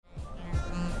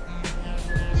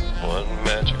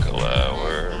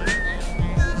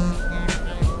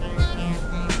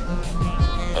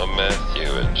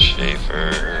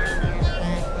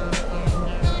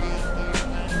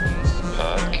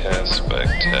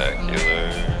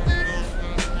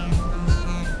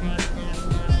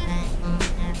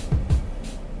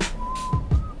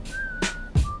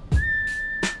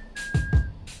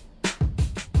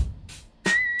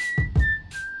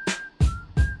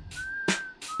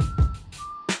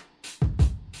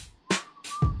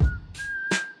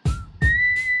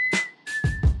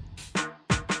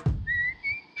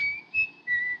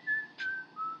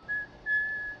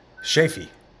Shafee.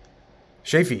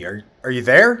 Shafee, are you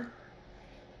there?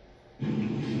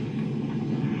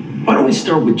 Why don't we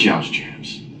start with joust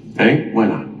jams? Hey, why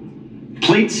not?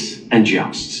 Plates and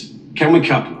jousts. Can we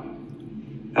couple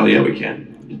them? Hell yeah, we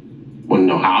can. Want to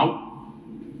know how?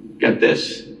 Get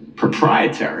this.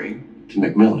 Proprietary to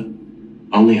Macmillan.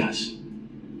 Only us.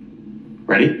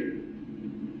 Ready?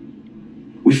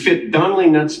 We fit Donnelly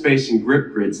nut spacing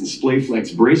grip grids and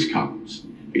Splayflex brace columns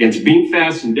against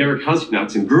Beamfast and Derrick Husk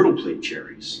nuts and girdle plate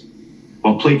cherries.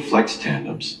 While plate flex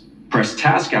tandems press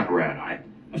task apparati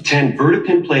of 10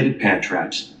 vertipin plated pant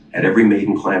traps at every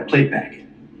maiden clamp plate packet.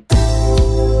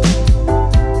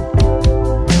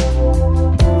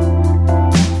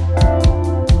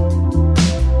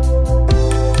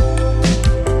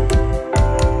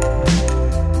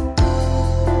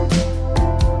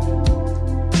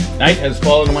 Night has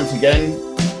fallen once again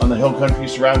on the hill country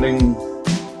surrounding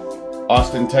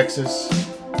Austin, Texas.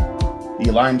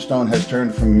 The limestone has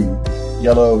turned from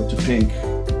yellow to pink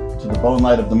to the bone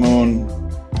light of the moon.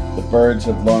 The birds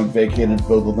have long vacated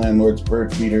Bill the Landlord's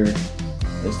bird feeder.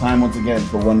 It's time once again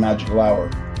for one magical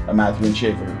hour, a Matthew and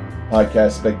Schaefer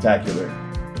podcast spectacular.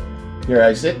 Here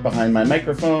I sit behind my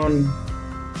microphone,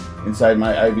 inside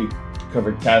my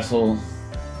ivy-covered castle,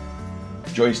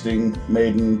 joisting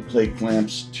maiden plate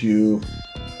clamps to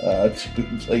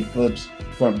plate flips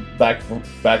from back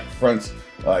fronts.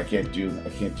 I can't do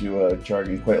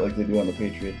jargon quite like they do on the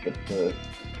Patriot, but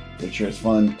it sure is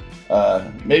fun.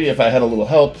 Maybe if I had a little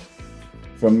help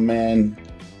from a man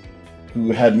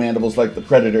who had mandibles like the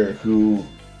Predator, who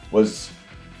was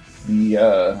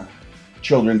the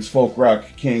children's folk rock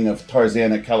king of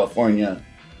Tarzana, California,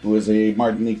 who was a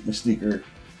Martinique mystiquer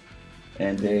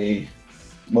and a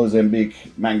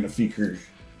Mozambique magnifiquer,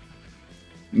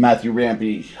 Matthew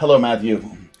Rampy. Hello, Matthew.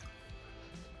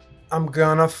 I'm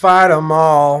gonna fight them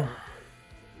all.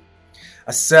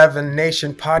 A 7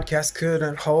 Nation podcast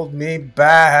couldn't hold me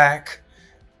back.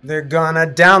 They're gonna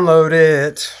download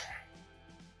it,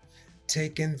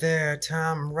 taking their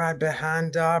time right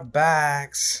behind our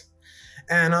backs.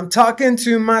 And I'm talking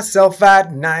to myself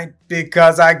at night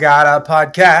because I got a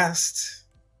podcast.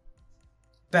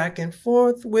 Back and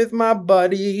forth with my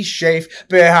buddy Shafe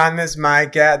behind this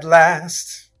mic at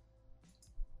last.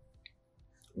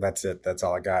 That's it. That's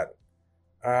all I got.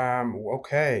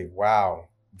 Okay. Wow.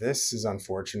 This is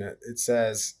unfortunate. It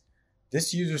says,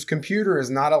 this user's computer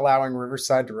is not allowing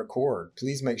Riverside to record.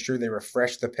 Please make sure they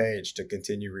refresh the page to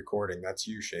continue recording. That's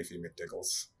you, Shafee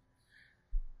McDiggles.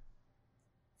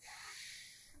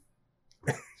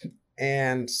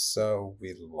 And so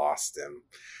we lost him.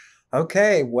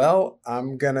 Okay, well, I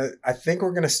think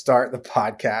we're gonna start the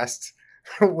podcast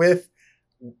with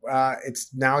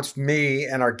it's me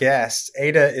and our guest.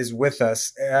 Ada is with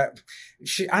us. I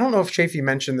don't know if Shafee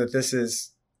mentioned that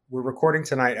we're recording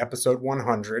tonight, episode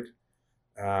 100,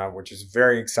 which is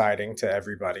very exciting to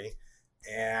everybody.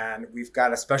 And we've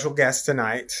got a special guest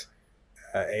tonight,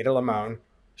 Ada Limon.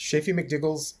 Shafee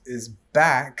McDiggles is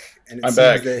back, and it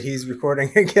seems that he's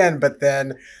recording again, but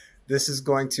then this is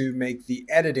going to make the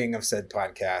editing of said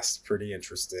podcast pretty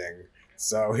interesting.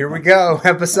 So here we go,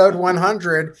 episode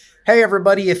 100. Hey,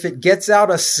 everybody, if it gets out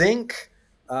of sync,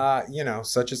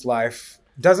 such as life.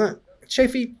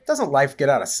 Shafee, doesn't life get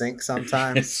out of sync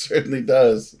sometimes? It certainly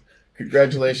does.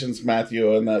 Congratulations,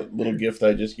 Matthew, on that little gift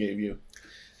I just gave you.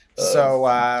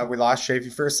 So we lost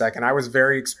Shafee for a second. I was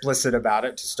very explicit about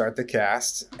it to start the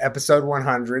cast. Episode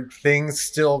 100, things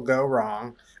still go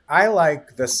wrong. I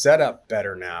like the setup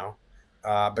better now.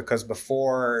 Because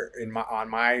before on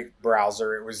my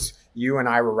browser, it was you and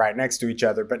I were right next to each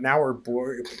other, but now we're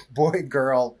boy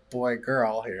girl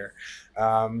here.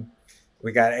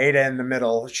 We got Ada in the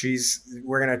middle.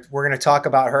 We're gonna talk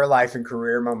about her life and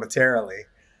career momentarily.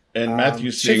 And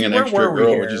Matthew's seeing an extra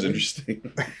girl, which is interesting.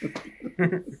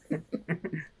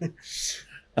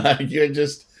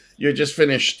 You just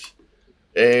finished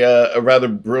a rather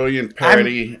brilliant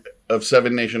parody of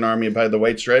 7 Nation Army by the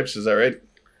White Stripes. Is that right?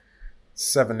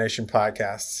 7 Nation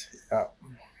podcasts. Oh,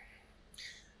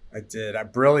 I did.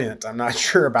 Brilliant. I'm not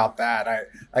sure about that.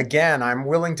 I'm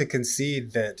willing to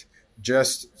concede that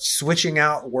just switching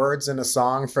out words in a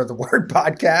song for the word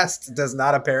podcast does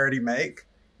not a parody make.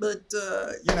 But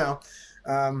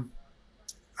I'm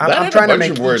trying to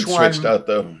make words each one switched out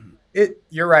though.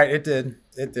 You're right. It did.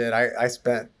 I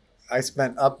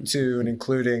spent up to and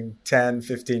including 10,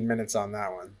 15 minutes on that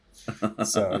one.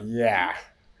 So yeah.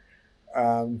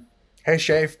 Hey,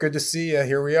 Shafe, good to see you.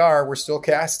 Here we are. We're still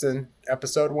casting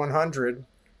episode 100.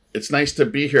 It's nice to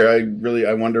be here. I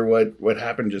wonder what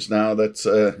happened just now. That's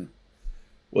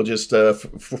we'll just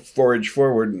forage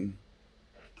forward.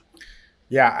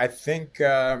 Yeah, I think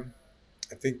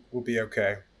I think we'll be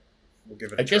okay. We'll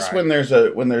give it a I guess try.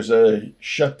 when there's a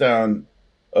shutdown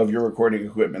of your recording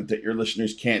equipment that your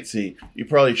listeners can't see, you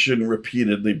probably shouldn't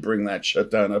repeatedly bring that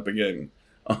shutdown up again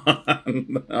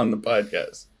on the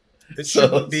podcast. It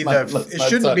shouldn't be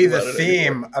the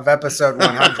theme of episode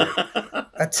 100.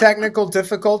 A technical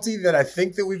difficulty that I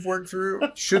think that we've worked through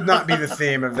should not be the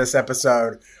theme of this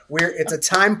episode. It's a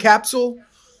time capsule.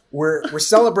 We're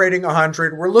celebrating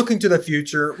 100. We're looking to the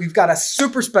future. We've got a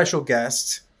super special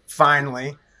guest,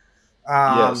 finally.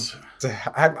 Yes.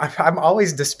 I'm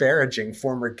always disparaging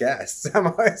former guests. I'm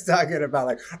always talking about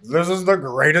like, this is the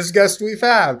greatest guest we've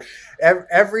had.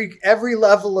 Every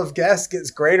level of guest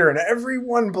gets greater, and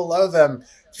everyone below them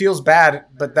feels bad.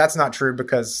 But that's not true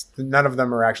because none of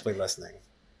them are actually listening.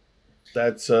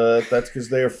 That's because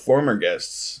they are former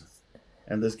guests,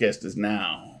 and this guest is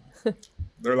now.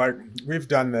 They're like, we've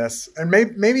done this, and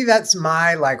maybe that's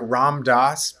my like Ram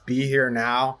Dass, be here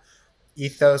now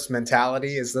ethos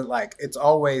mentality, is that like it's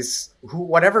always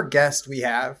whatever guest we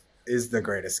have is the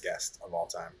greatest guest of all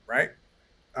time, right?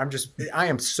 I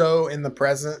am so in the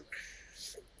present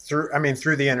through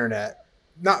the internet,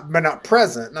 not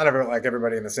present, not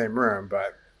everybody in the same room,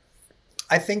 but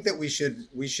I think that we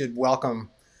should welcome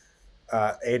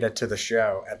Ada to the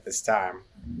show at this time.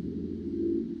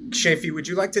 Shafi, would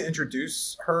you like to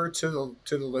introduce her to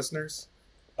the listeners?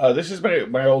 This is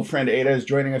my old friend Ada is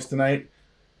joining us tonight.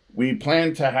 We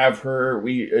planned to have her.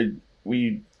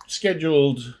 We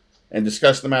scheduled and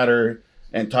discussed the matter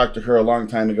and talked to her a long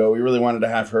time ago. We really wanted to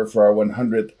have her for our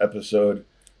 100th episode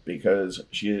because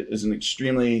she is an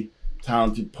extremely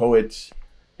talented poet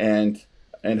and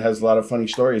has a lot of funny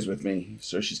stories with me.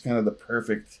 So she's kind of the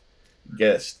perfect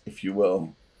guest, if you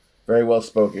will. Very well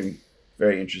spoken,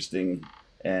 very interesting,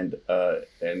 and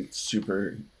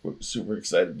super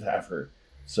excited to have her.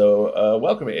 So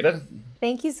welcome, Ada.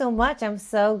 Thank you so much. I'm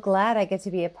so glad I get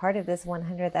to be a part of this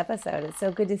 100th episode. It's so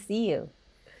good to see you.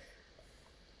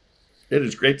 It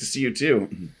is great to see you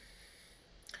too.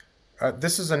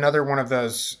 This is another one of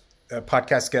those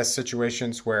podcast guest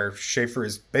situations where Schaefer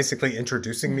is basically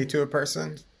introducing me to a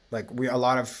person. Like a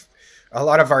lot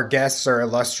of our guests are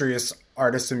illustrious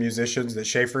artists and musicians that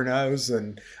Schaefer knows,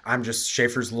 and I'm just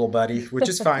Schaefer's little buddy, which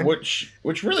is fine. which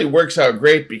really works out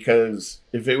great, because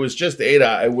if it was just Ada,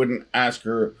 I wouldn't ask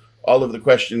her all of the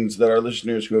questions that our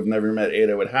listeners who have never met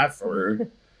Ada would have for her.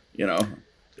 You know,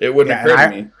 it wouldn't occur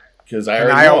to me because I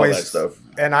already know all that stuff.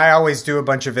 And I always do a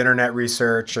bunch of internet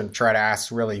research and try to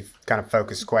ask really kind of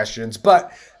focused questions.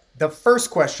 But the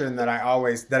first question that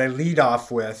I lead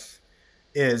off with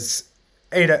is,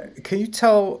 Ada, can you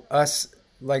tell us,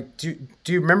 like, do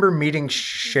you remember meeting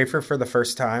Schaefer for the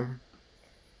first time?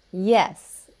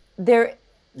 Yes. Yeah,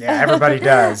 everybody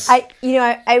does.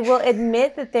 I will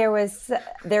admit that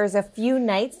there's a few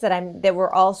nights that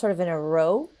were all sort of in a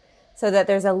row, so that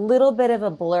there's a little bit of a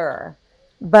blur.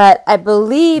 But I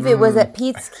believe it was at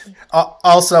Pete's.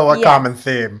 Also a common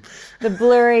theme. The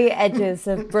blurry edges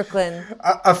of Brooklyn.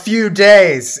 A few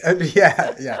days.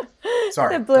 Yeah.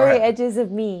 Sorry. The blurry edges of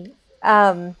me.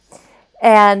 I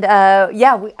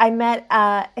met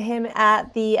him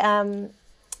at the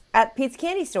at Pete's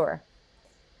Candy Store,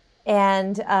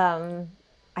 and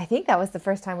I think that was the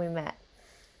first time we met.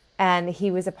 And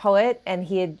he was a poet, and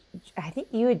I think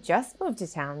you had just moved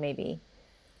to town, maybe.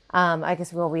 I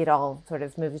guess we had all sort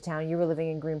of moved to town. You were living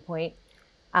in Greenpoint,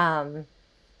 and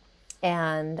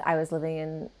I was living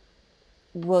in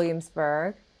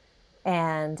Williamsburg.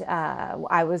 And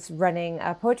I was running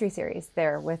a poetry series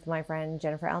there with my friend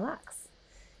Jennifer L. Knox.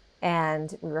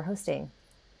 And we were hosting.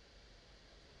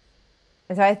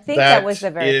 And so I think that was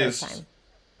the very first time.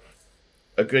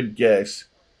 A good guess.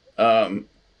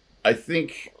 I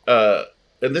think, and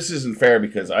this isn't fair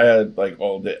because I had like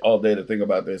all day to think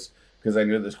about this because I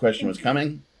knew this question was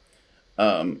coming.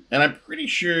 And I'm pretty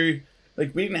sure,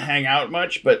 like, we didn't hang out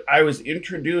much, but I was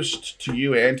introduced to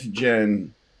you and to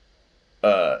Jen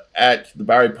at the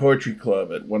Bowery Poetry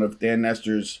Club at one of Dan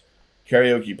Nestor's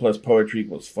karaoke plus poetry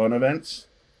equals fun events.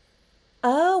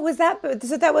 Oh, was that?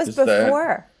 So that was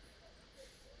before.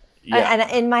 Yeah.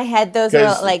 And in my head, those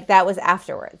were like, that was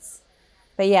afterwards.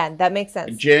 But yeah, that makes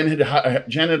sense. Jen had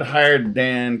hired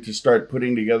Dan to start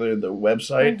putting together the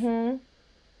website. Mm-hmm.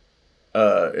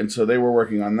 And so they were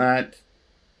working on that.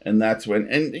 And that's when,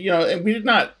 and we did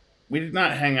not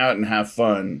hang out and have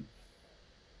fun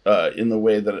in the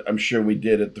way that I'm sure we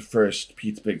did at the first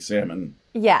Pete's Big Salmon.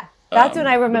 Yeah, that's when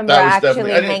I remember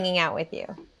actually hanging out with you.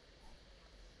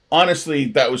 Honestly,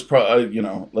 that was probably,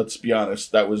 let's be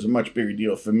honest, that was a much bigger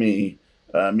deal for me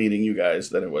meeting you guys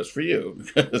than it was for you.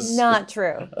 Not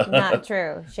true. Not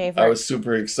true. Schaefer. I was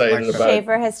super excited about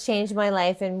Schaefer has changed my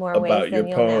life in more ways than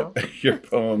you'll know. Your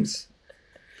poems.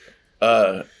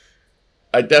 I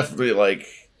definitely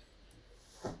like.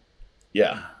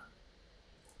 Yeah.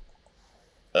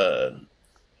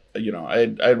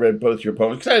 I read both your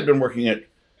poems because I had been working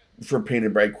for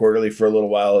Painted Bright Quarterly for a little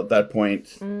while at that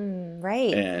point.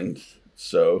 Right. And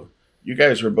so you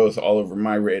guys were both all over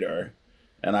my radar,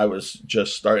 and I was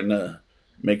just starting to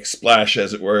make a splash,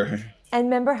 as it were. And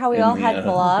remember how we all had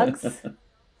blogs?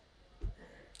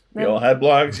 We all had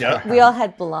blogs, yeah. We all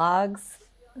had blogs.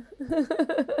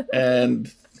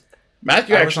 And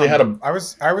Matthew actually had a... I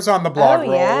was on the blog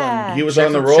roll. Yeah. And he was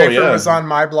on the roll, Schaefer was on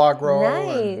my blog roll.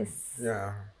 Nice.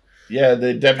 Yeah. Yeah,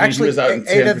 the deputy Actually, was out in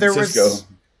San Francisco.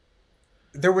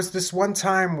 There was this one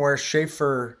time where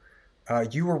Schaefer,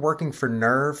 you were working for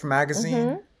Nerve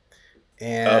magazine,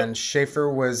 and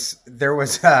Schaefer there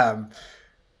was a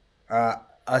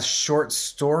short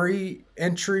story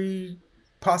entry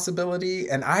possibility,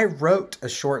 and I wrote a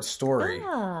short story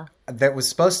that was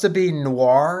supposed to be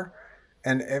noir,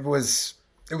 and it was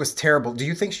terrible. Do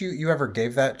you think you ever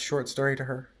gave that short story to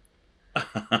her?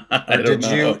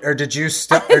 Did you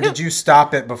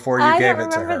stop it before you gave it to her? I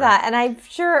don't remember that, and I'm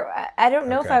sure I don't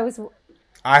know if I was.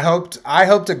 I hope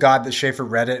to God that Schaefer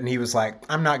read it and he was like,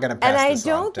 I'm not going to pass this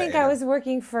on. And I don't think I was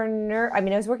working for Nerve. I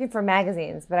mean, I was working for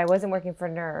magazines, but I wasn't working for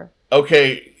Nerve.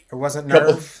 Okay, it wasn't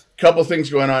Nerve. Couple things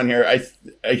going on here.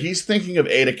 He's thinking of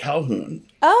Ada Calhoun.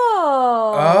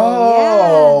 Oh,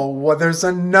 yeah. Well, there's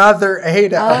another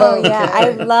Ada. Oh, yeah,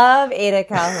 I love Ada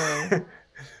Calhoun.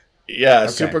 Yeah,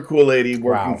 super cool lady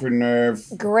working for Nerve.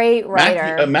 Great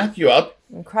writer. Matthew,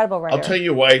 incredible writer. I'll tell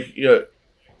you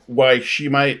why she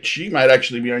might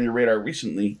actually be on your radar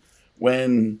recently.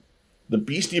 When the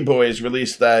Beastie Boys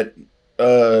released that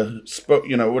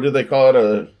what do they call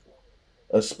it,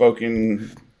 a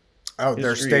spoken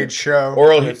their stage show,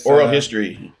 oral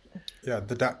history. Yeah,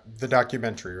 the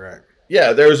documentary, right?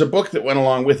 Yeah, there was a book that went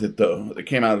along with it though that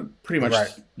came out pretty much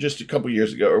just a couple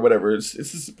years ago or whatever.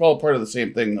 It's all part of the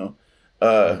same thing though.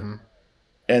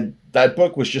 And that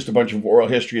book was just a bunch of oral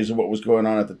histories of what was going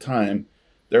on at the time.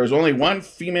 There was only one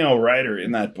female writer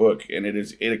in that book, and it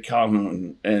is Ada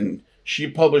Calhoun. And she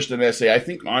published an essay, I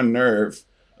think, on Nerve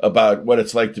about what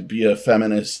it's like to be a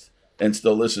feminist and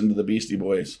still listen to the Beastie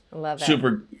Boys. I love it.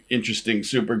 Super interesting,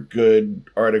 super good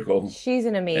article. She's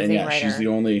an amazing writer. She's the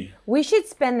only... We should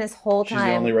spend this whole time... She's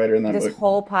the only writer in that book. This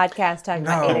whole podcast talking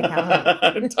about Ada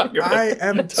Calhoun. I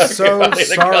am so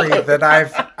sorry that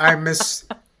I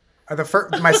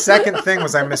my second thing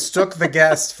was I mistook the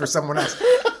guest for someone else.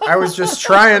 I was just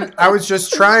trying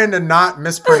to not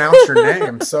mispronounce your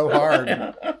name so hard.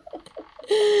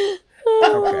 Okay,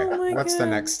 what's the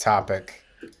next topic?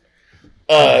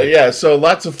 Yeah, so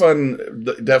lots of fun,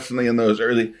 definitely in those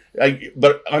early.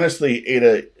 But honestly,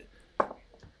 Ada,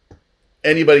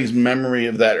 anybody's memory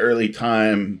of that early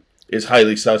time is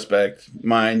highly suspect.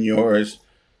 Mine, yours.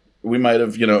 We might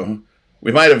have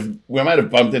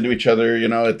bumped into each other,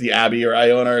 at the Abbey or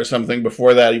Iona or something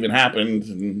before that even happened,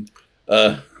 and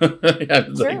I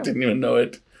didn't even know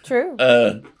it. True.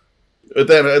 But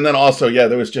then also,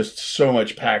 there was just so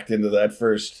much packed into that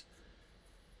first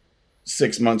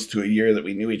 6 months to a year that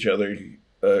we knew each other,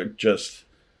 just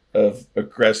of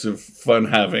aggressive fun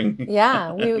having.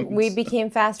 Yeah, we became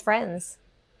fast friends.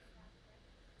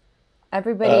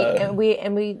 Everybody,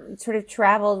 and we sort of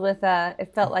traveled with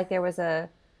it felt like there was a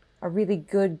really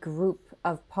good group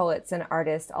of poets and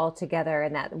artists all together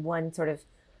in that one sort of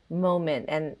moment.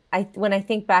 And when I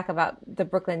think back about the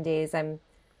Brooklyn days, I'm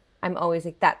always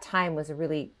like, that time was a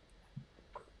really,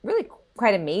 really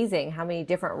quite amazing how many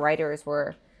different writers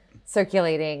were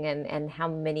circulating and how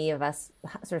many of us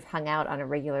sort of hung out on a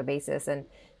regular basis, and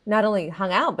not only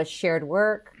hung out, but shared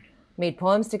work, made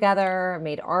poems together,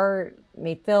 made art,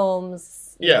 made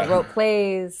films, wrote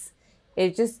plays.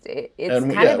 It's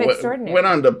kind of extraordinary. Went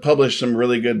on to publish some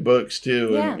really good books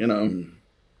too. Yeah. And,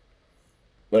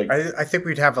 I think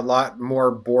we'd have a lot more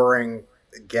boring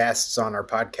guests on our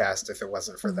podcast if it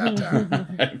wasn't for that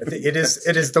time. It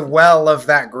is the well of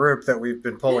that group that we've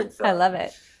been pulling from. I love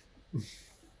it.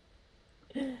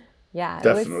 Yeah,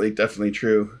 definitely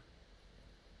true.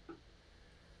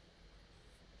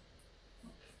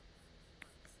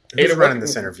 Who's running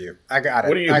this interview? I got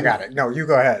it. I got it. No, you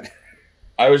go ahead.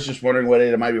 I was just wondering what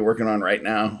Ada might be working on right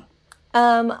now.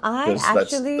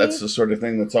 That's the sort of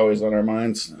thing that's always on our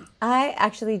minds. I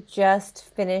actually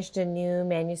just finished a new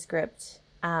manuscript,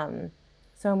 so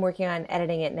I'm working on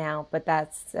editing it now. But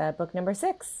that's book number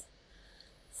 6.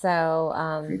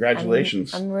 So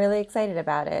congratulations! I'm really excited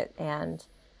about it, and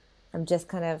I'm just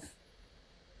kind of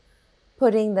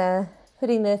putting the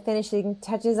finishing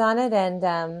touches on it,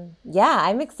 and yeah,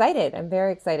 I'm excited. I'm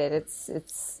very excited.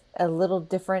 It's a little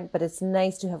different, but it's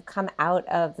nice to have come out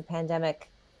of the pandemic.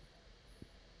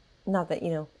 Not that,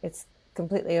 it's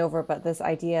completely over, but this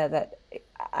idea that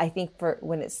I think for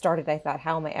when it started, I thought,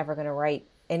 how am I ever going to write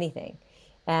anything?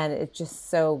 And it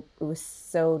was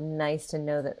so nice to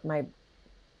know that my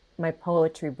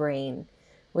poetry brain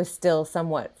was still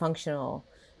somewhat functional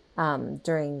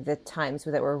during the times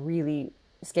that were really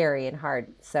scary and hard.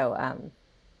 So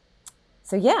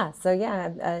yeah,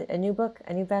 a new book,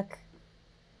 a new book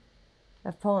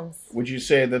of poems. Would you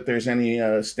say that there's any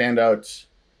standout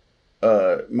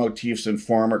motifs in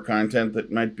form or content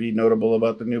that might be notable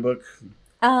about the new book?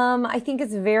 I think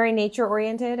it's very nature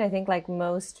oriented. I think, like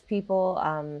most people,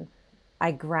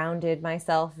 I grounded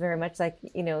myself very much. Like,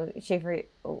 Schaefer,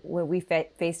 when we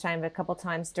FaceTimed a couple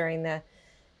times during the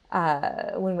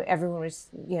when everyone was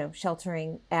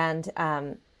sheltering, and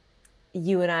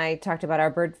you and I talked about our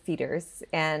bird feeders,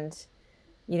 and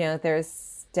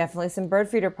there's definitely some bird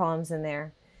feeder poems in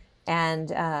there.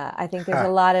 And I think there's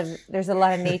a lot of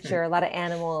nature, a lot of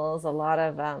animals, a lot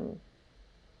of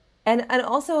and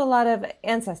also a lot of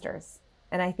ancestors.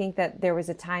 And I think that there was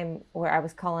a time where I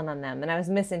was calling on them and I was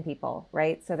missing people,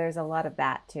 right? So there's a lot of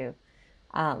that too.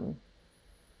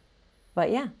 But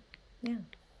yeah,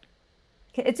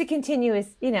 it's a continuous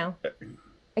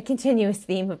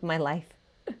theme of my life.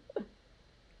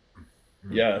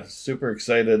 Yeah, super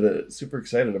excited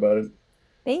about it.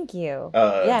 Thank you.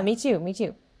 Yeah, me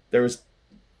too. There was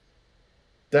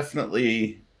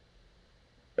definitely,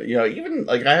 even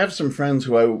like I have some friends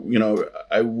who I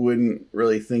wouldn't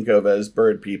really think of as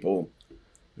bird people,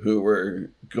 who were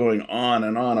going on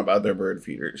and on about their bird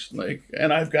feeders. Like,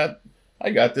 and I got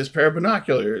this pair of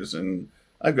binoculars, and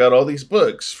I've got all these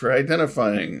books for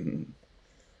identifying.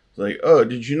 It's like, oh,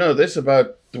 did you know this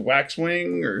about the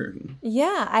waxwing? Or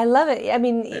yeah, I love it. I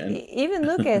mean, even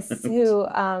Lucas, who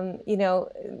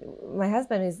my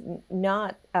husband, is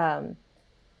not that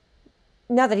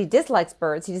he dislikes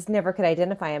birds, he just never could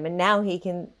identify them, and now he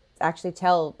can actually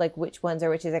tell like which ones are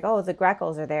which. He's like, oh, the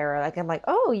grackles are there. Or, like, I'm like,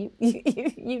 oh, you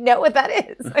know what that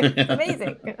is? Like, it's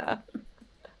amazing.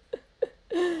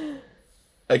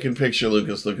 I can picture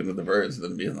Lucas looking at the birds and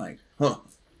then being like, huh.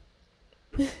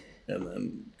 And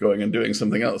then going and doing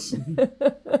something else.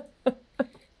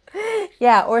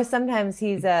 Yeah, or sometimes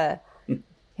he'll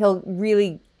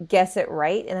really guess it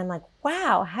right, and I'm like,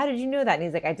 wow, how did you know that? And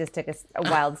he's like, I just took a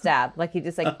wild stab. Like, he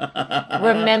just like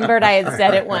remembered I had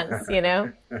said it once,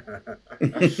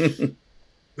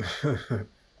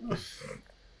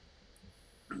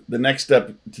 The next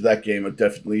step to that game would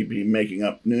definitely be making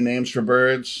up new names for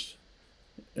birds,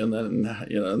 and then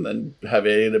have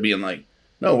Ada being like,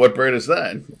 no, what bird is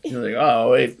that? You're like,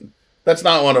 oh, wait, that's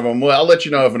not one of them. Well, I'll let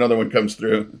you know if another one comes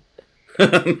through.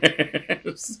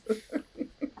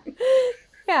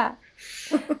 Yeah.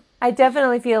 I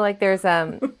definitely feel like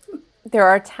there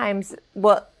are times,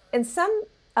 well, and some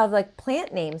of like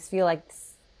plant names feel like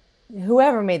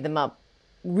whoever made them up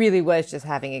really was just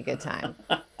having a good time.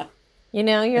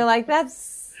 You're like,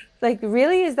 that's like,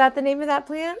 really? Is that the name of that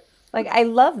plant? Like, I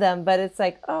love them, but it's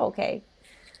like, oh, okay.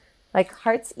 Like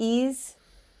Heart's Ease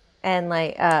and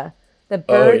like the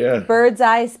Bird's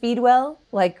Eye Speedwell,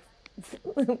 like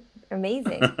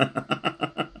amazing.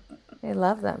 I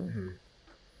love them. Mm-hmm.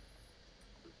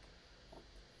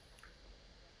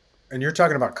 And you're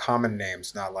talking about common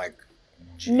names, not like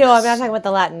genus. No, I'm not talking about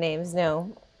the Latin names.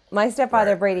 No, my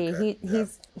stepfather, Right, Brady, okay,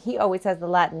 he always has the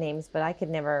Latin names, but I could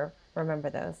never remember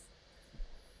those.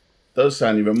 Those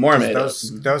sound even more made up.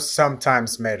 Those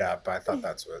sometimes made up. I thought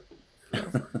that's what.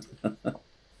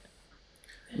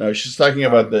 No, she's talking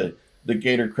about the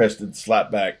gator crested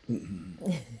slapback.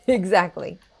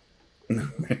 Exactly.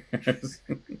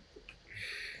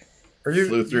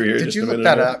 Flew through here. Did you look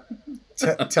that up?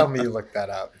 Tell me you looked that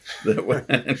up.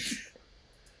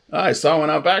 I saw one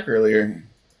out back earlier.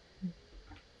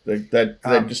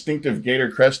 That distinctive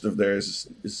gator crest of theirs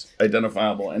is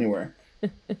identifiable anywhere.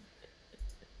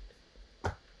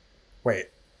 Wait,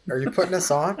 are you putting us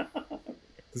on?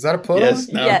 Is that a put yes,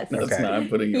 on? no, Yes. no, it's Okay. not. I'm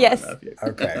putting you Yes. on, Matthew.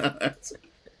 Okay.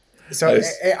 So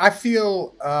I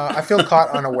feel caught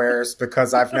unawares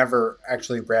because I've never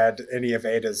actually read any of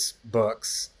Ada's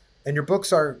books, and your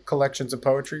books are collections of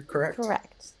poetry, correct?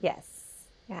 Correct. Yes.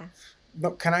 Yeah.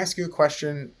 But can I ask you a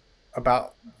question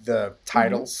about the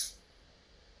titles?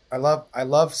 I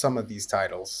love some of these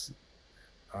titles.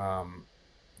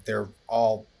 They're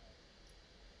all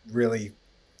really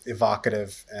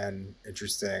evocative and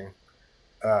interesting.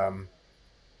 The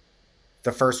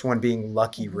first one being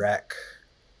Lucky Wreck,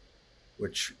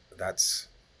 which that's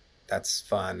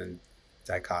fun, and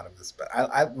dichotomous.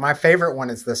 But my favorite one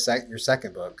is your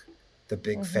second book, The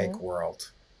Big Fake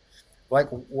World. Like,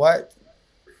 what,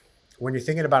 when you're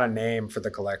thinking about a name for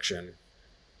the collection,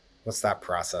 what's that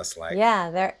process like?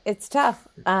 Yeah, it's tough.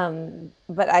 But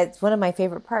it's one of my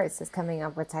favorite parts is coming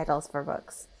up with titles for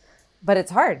books. But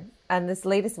it's hard. And this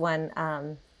latest one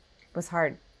was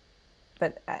hard,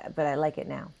 but I like it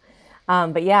now.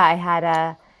 But yeah, I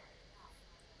had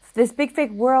this Big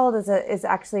Fake World is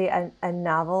actually a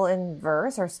novel in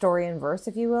verse, or story in verse,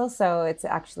 if you will. So it's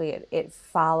actually it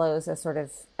follows a sort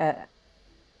of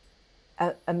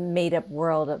a made up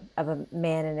world of a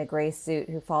man in a gray suit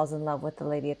who falls in love with the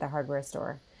lady at the hardware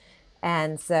store,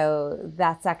 and so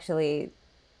that's actually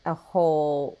a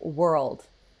whole world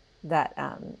that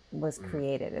was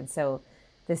created. And so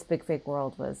this Big Fake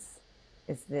World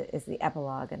is the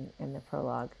epilogue and the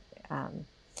prologue, and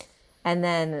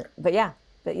then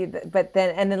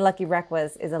then Lucky Wreck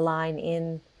is a line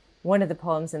in one of the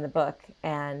poems in the book.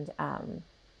 And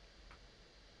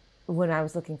when I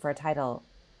was looking for a title,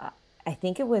 I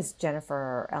think it was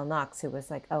Jennifer L. Knox who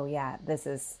was like, "Oh yeah, this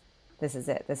is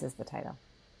it. This is the title."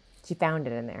 She found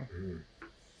it in there.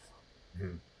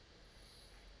 Mm-hmm.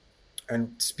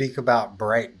 And speak about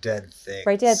Bright Dead Things.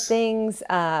 Bright Dead Things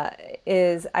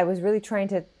is, I was really trying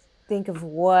to think of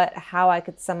how I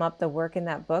could sum up the work in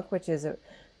that book, which is a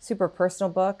super personal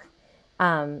book.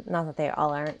 Not that they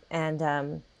all aren't.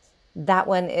 And that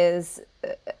one is,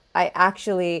 I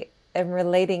actually am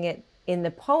relating it in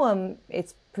the poem.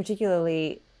 It's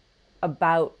particularly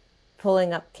about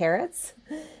pulling up carrots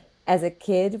as a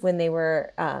kid when they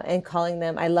were, and calling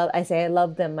them, I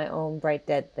love them, my own bright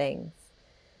dead things.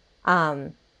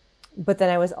 But then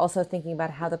I was also thinking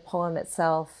about how the poem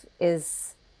itself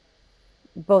is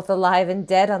both alive and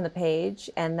dead on the page,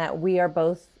 and that we are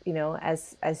both,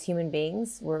 as human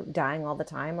beings, we're dying all the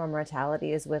time. Our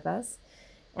mortality is with us.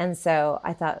 And so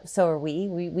I thought, so are we.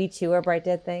 We too are bright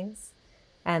dead things.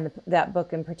 And that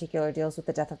book in particular deals with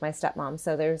the death of my stepmom.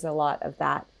 So there's a lot of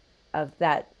that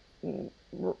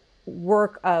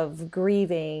work of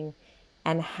grieving,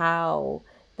 and how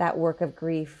that work of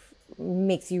grief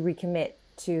makes you recommit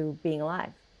to being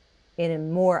alive in a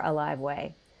more alive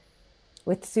way,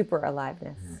 with super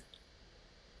aliveness.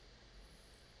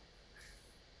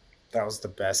 That was the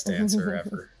best answer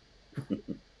ever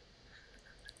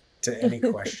to any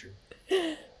question.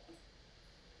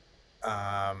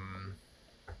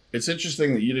 It's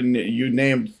interesting that you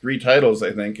named 3 titles,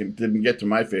 I think, and didn't get to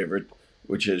my favorite,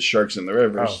 which is Sharks in the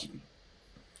Rivers.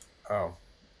 Oh.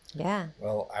 Yeah.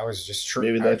 Well, I was just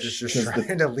Maybe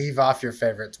trying to leave off your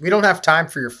favorites. We don't have time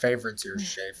for your favorites here,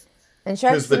 Shafe. And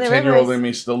Sharks in the Rivers. Because the 10-year-old in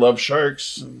me still loves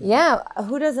sharks. Yeah,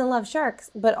 who doesn't love sharks?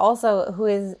 But also,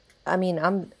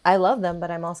 I love them,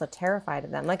 but I'm also terrified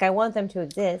of them. Like, I want them to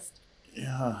exist.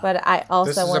 Yeah. But I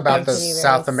also want them to be very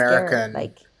South American.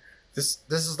 Scared. This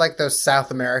is like those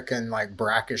South American, like,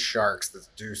 brackish sharks that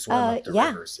do swim up the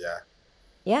rivers. Yeah.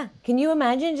 Yeah. Can you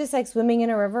imagine just like swimming in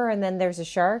a river and then there's a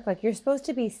shark? Like, you're supposed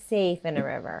to be safe in a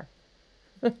river.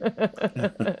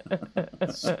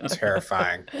 It's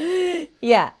terrifying.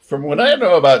 Yeah. From what I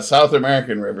know about South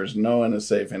American rivers, no one is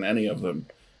safe in any of them.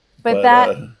 But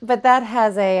that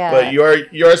has a. But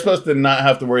you're supposed to not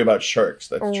have to worry about sharks.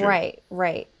 That's true.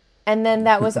 Right. And then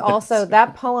that was also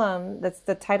that poem. That's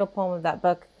the title poem of that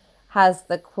book. Has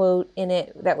the quote in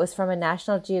it that was from a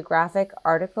National Geographic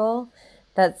article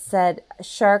that said,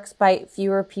 "Sharks bite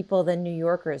fewer people than New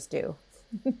Yorkers do."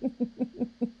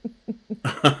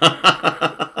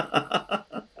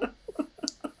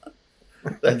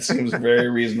 That seems very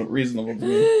reasonable to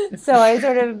me. So I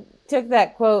sort of took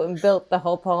that quote and built the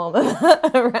whole poem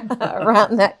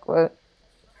around that quote.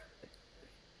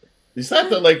 Is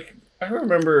that I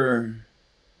remember...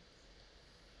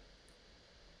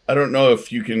 I don't know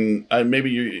if you can... I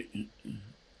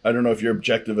don't know if you're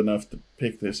objective enough to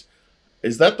pick this.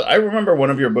 Is that I remember one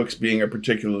of your books being a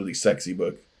particularly sexy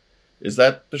book. Is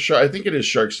that the shark? I think it is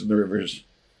Sharks in the Rivers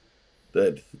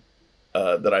that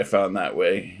I found that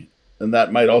way. And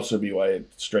that might also be why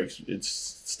it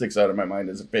sticks out in my mind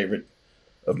as a favorite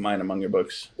of mine among your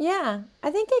books. Yeah,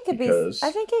 I think it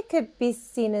could be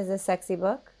seen as a sexy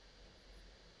book.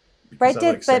 Bright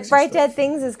Dead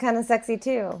Things is kind of sexy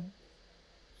too.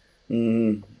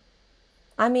 Mm.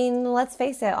 I mean, let's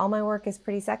face it, all my work is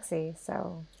pretty sexy,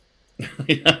 so.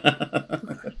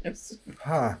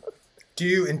 Huh. Do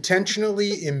you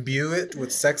intentionally imbue it with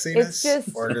sexiness?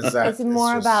 It's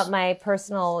more about my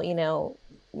personal,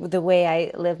 the way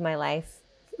I live my life.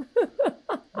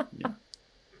 Yeah.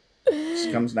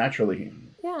 It comes naturally.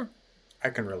 Yeah. I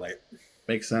can relate.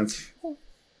 Makes sense.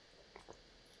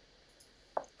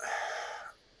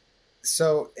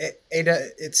 So, Ada,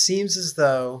 it seems as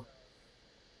though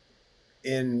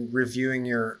in reviewing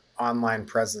your online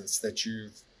presence that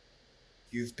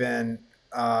you've been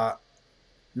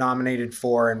nominated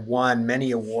for and won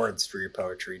many awards for your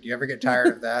poetry. Do you ever get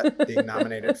tired of that, being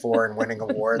nominated for and winning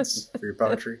awards for your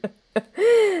poetry?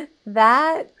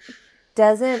 That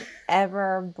doesn't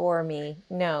ever bore me.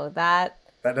 No, that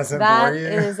doesn't bore you.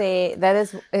 That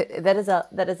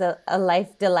is a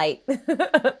life delight.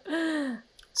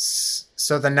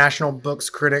 So the National Books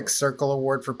Critics Circle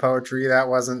Award for Poetry, that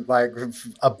wasn't like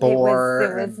a bore.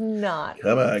 It was not.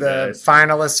 Come on, the guys.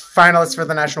 finalists for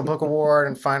the National Book Award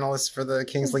and finalists for the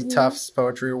Kingsley Tufts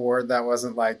Poetry Award, that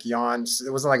wasn't like yawns.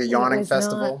 It wasn't like a yawning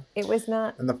festival. It was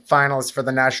not. And the finalists for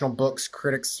the National Books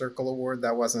Critics Circle Award,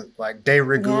 that wasn't like de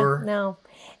rigueur. Yeah, no.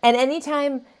 And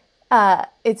anytime,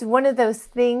 it's one of those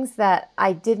things that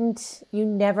you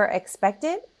never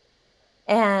expected.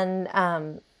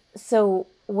 And so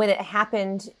when it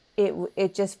happened,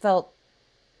 it just felt,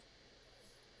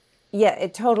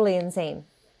 it totally insane.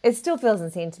 It still feels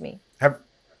insane to me.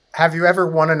 Have you ever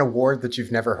won an award that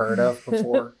you've never heard of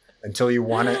before until you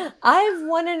won it? I've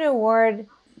won an award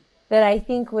that I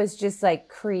think was just like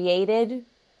created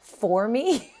for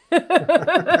me.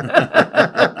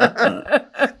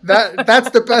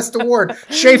 That's the best award.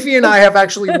 Shafi and I have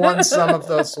actually won some of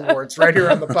those awards right here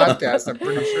on the podcast, I'm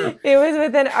pretty sure. It was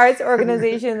with an arts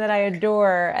organization that I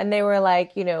adore, and they were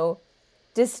like,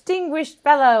 distinguished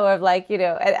fellow of like,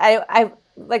 I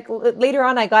like later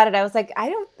on I got it. I was like,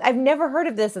 I've never heard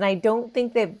of this, and I don't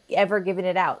think they've ever given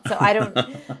it out. So I don't,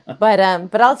 but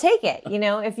I'll take it.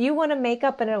 If you want to make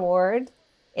up an award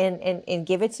and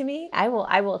give it to me, I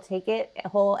will take it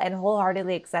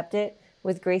wholeheartedly accept it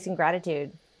with grace and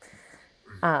gratitude.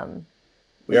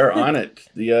 We are on it.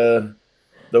 The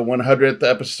 100th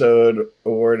episode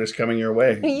award is coming your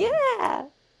way. Yeah.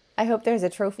 I hope there's a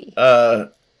trophy.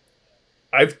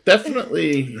 I've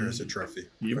definitely. There's a trophy.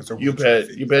 You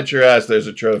bet your ass there's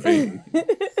a trophy.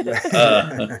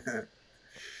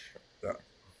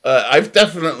 I've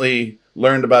definitely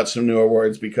learned about some new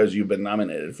awards because you've been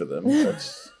nominated for them.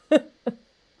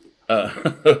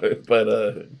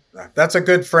 That's a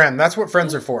good friend. That's what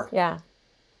friends are for. Yeah.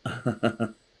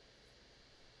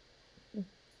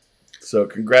 So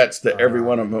congrats to every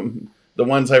one of them. The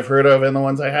ones I've heard of and the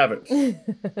ones I haven't.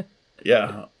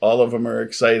 Yeah, all of them are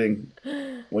exciting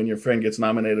when your friend gets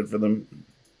nominated for them.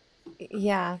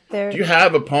 Yeah. Do you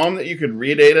have a poem that you could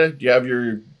read, Ada? Do you have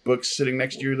your books sitting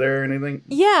next to you there or anything?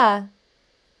 Yeah.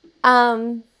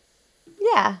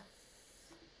 Yeah.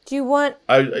 Do you want...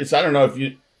 I don't know if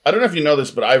you know this,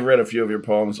 but I've read a few of your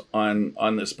poems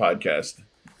on this podcast.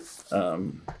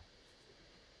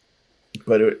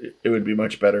 But it would be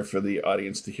much better for the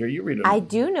audience to hear you read them. I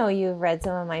do know you've read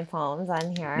some of my poems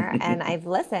on here, and I've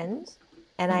listened,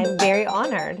 and I'm very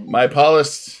honored. My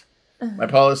policy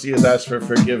is ask for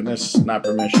forgiveness, not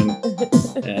permission.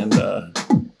 And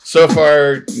so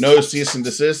far, no cease and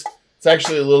desist. It's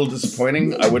actually a little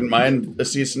disappointing. I wouldn't mind a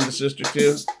cease and desist or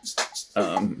two.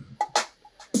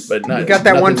 But not. You got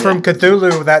that one from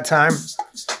Cthulhu that time.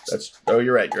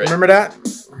 You're right. Remember that?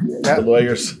 The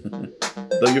lawyers,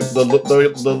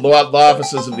 the law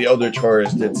offices of the Eldritch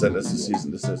Horrors did send us a cease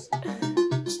and desist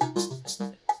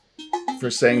for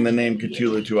saying the name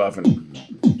Cthulhu too often.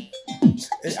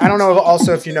 I don't know.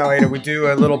 Also, if you know, Ada, we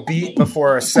do a little beat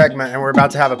before a segment, and we're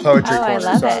about to have a poetry corner. I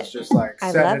love so it. It's just like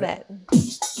I love it.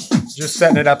 Just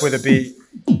setting it up with a beat.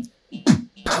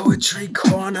 Poetry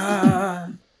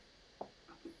corner.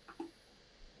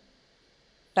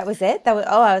 That was it? I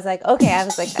was like, okay. I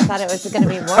thought it was going to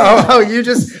be more.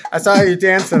 I saw you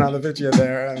dancing on the video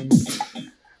there.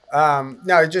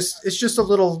 No, it's just a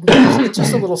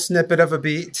little snippet of a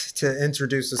beat to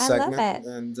introduce a segment. I love it.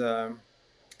 And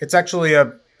it's actually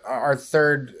our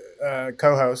third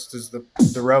co-host is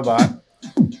the robot.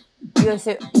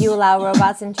 You allow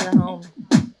robots into your home.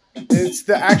 It's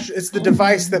the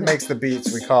device that makes the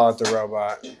beats. We call it the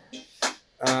robot.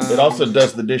 It also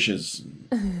does the dishes.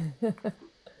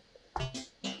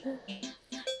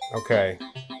 Okay.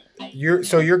 You're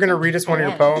going to read us one of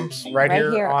your poems right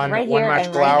here on One Match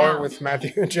Glower with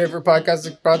Matthew and Jay for podcast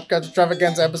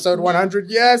Extravaganza episode 100.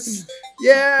 Yes.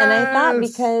 Yes. And I thought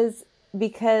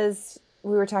because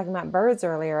we were talking about birds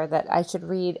earlier that I should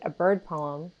read a bird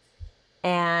poem.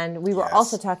 And we were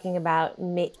also talking about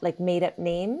made up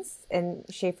names, and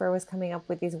Schaefer was coming up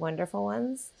with these wonderful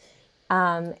ones.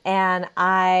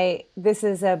 This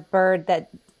is a bird that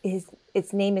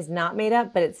its name is not made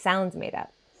up, but it sounds made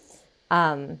up.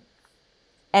 And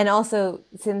also,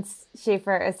 since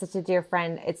Schaefer is such a dear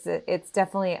friend, it's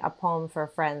definitely a poem for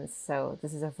friends. So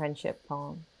this is a friendship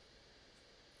poem.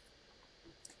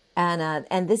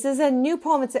 And this is a new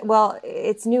poem.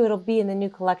 It's new. It'll be in the new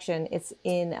collection. It's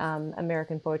in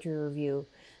American Poetry Review.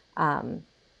 I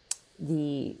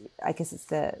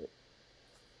guess it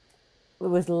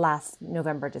was last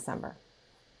November, December.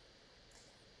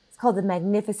 It's called The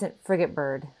Magnificent Frigate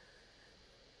Bird.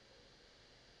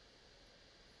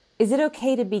 Is it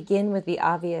okay to begin with the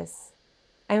obvious?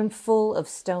 I am full of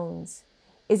stones.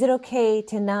 Is it okay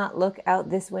to not look out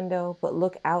this window, but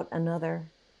look out another?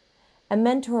 A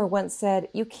mentor once said,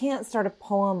 you can't start a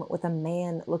poem with a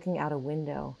man looking out a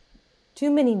window. Too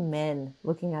many men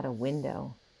looking out a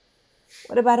window.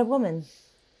 What about a woman?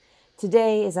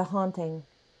 Today is a haunting.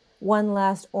 One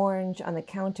last orange on the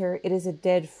counter. It is a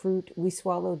dead fruit. We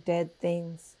swallow dead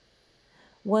things.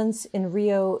 Once in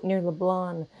Rio near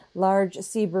Leblon, large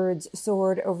seabirds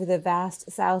soared over the vast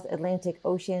South Atlantic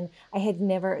Ocean. I had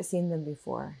never seen them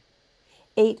before.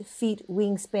 8 feet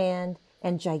wingspan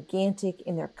and gigantic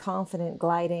in their confident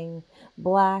gliding,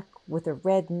 black with a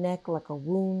red neck like a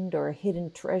wound or a hidden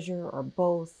treasure or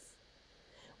both.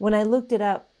 When I looked it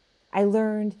up, I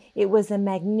learned it was a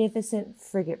magnificent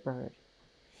frigate bird.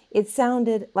 It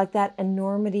sounded like that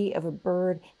enormity of a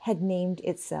bird had named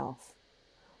itself.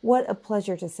 What a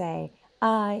pleasure to say,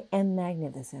 I am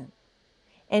magnificent.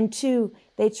 And 2,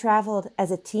 they traveled as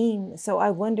a team, so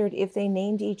I wondered if they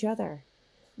named each other,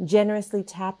 generously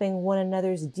tapping one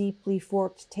another's deeply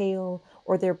forked tail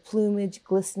or their plumage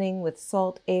glistening with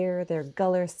salt air, their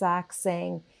guller sacks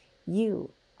saying, you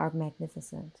are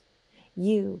magnificent.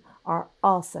 You are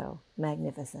also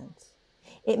magnificent.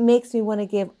 It makes me want to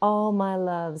give all my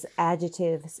loves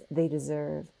adjectives they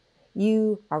deserve.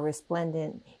 You are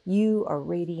resplendent. You are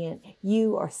radiant.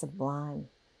 You are sublime.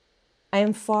 I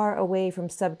am far away from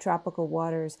subtropical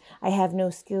waters. I have no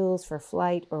skills for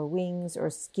flight or wings or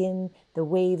skin the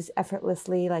waves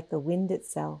effortlessly like the wind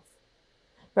itself.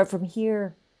 But from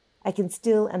here, I can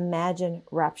still imagine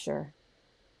rapture,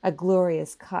 a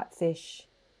glorious caught fish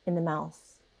in the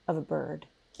mouth of a bird.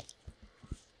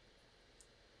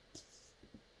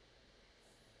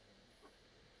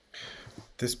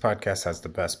 This podcast has the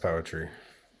best poetry.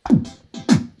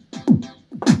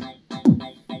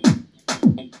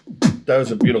 That was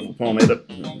a beautiful poem, Ada.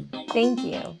 Thank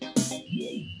you.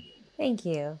 Thank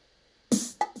you.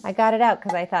 I got it out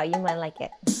because I thought you might like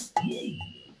it.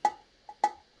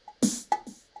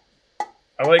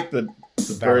 I like the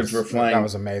birds were flying. That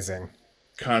was amazing.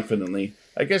 Confidently.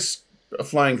 I guess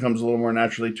flying comes a little more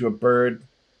naturally to a bird,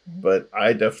 but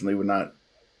I definitely would not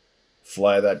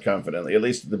fly that confidently, at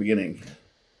least at the beginning.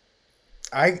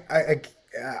 The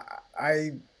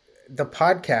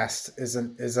podcast is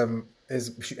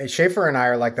Schaefer and I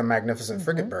are like the magnificent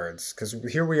frigate birds, because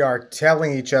here we are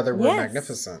telling each other we're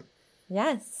magnificent.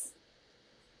 Yes.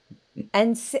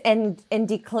 And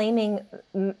declaiming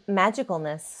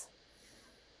magicalness.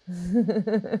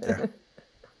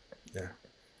 Yeah.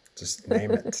 Just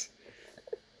name it.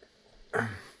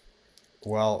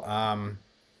 Well,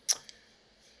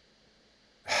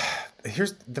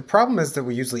 here's the problem is that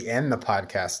we usually end the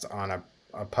podcast on a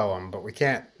poem, but we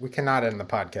cannot end the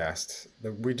podcast.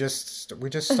 We just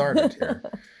started here.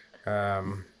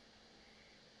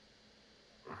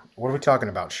 What are we talking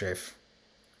about, Shafe?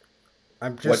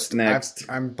 What's next?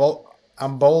 I'm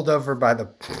bowled over by the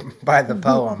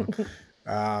poem.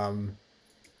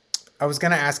 I was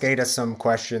going to ask Ada some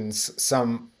questions,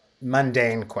 some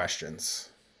mundane questions.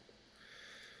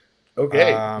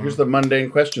 Okay, here's the mundane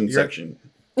questions section.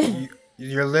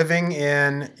 You're living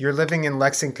in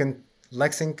Lexington,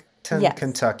 yes.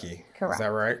 Kentucky. Correct. Is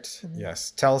that right? Mm-hmm.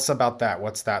 Yes. Tell us about that.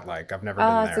 What's that like? I've never been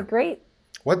there. It's a great.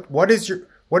 What is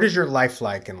your life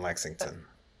like in Lexington?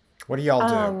 What do y'all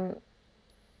do?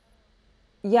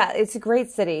 Yeah, it's a great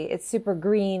city. It's super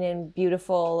green and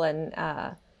beautiful and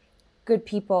good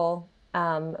people.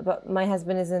 But my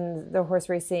husband is in the horse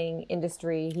racing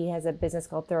industry. He has a business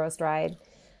called Thoroughstride.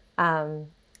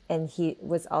 And he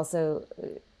was also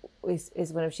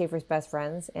is one of Schaefer's best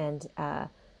friends. And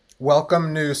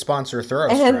welcome new sponsor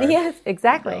Thoroughstride. Yes,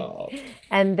 exactly. Oh.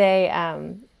 And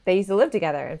they used to live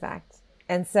together, in fact.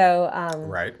 And so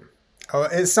right.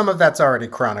 Oh, some of that's already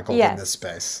chronicled in this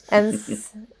space. And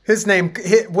his name,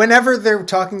 whenever they're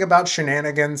talking about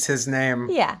shenanigans, his name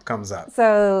comes up.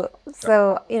 So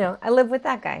I live with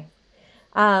that guy.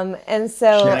 And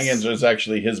so Shenanigans was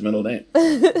actually his middle name.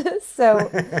 so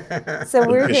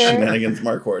we're here. Shenanigans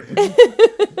Marquardt.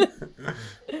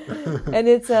 And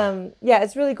it's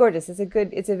it's really gorgeous.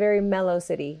 It's a very mellow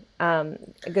city. A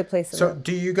good place to live. So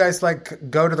do you guys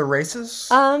go to the races?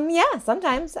 Yeah,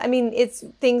 sometimes. I mean,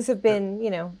 things have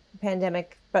been,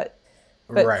 pandemic, but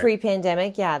right.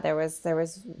 Pre-pandemic, there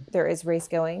is race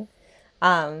going.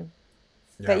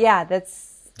 But yeah, that's.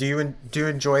 do you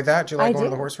enjoy that? Do you like I going to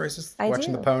do. the horse races? I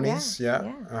Watching do. the ponies? Yeah.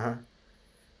 Yeah. Uh-huh.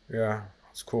 Yeah.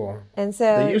 It's cool. And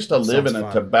so They used to live in sounds a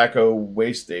fun. tobacco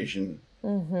waste station,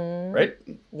 right?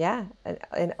 yeah,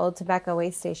 an old tobacco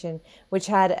waste station, which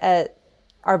had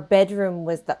our bedroom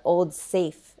was the old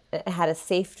safe. It had a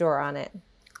safe door on it.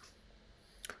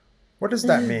 What does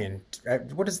that mean?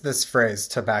 What is this phrase?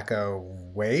 Tobacco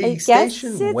way I guess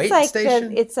station? it's Wait like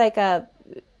station? it's like a.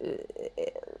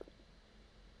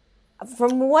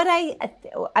 From what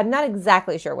I'm not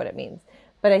exactly sure what it means,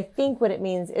 but I think what it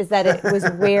means is that it was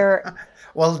where.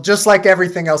 Well, just like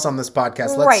everything else on this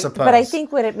podcast, let's Right, suppose. but I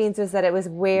think what it means was that it was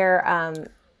where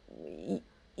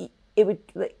it would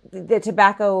the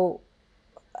tobacco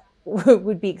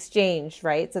would be exchanged,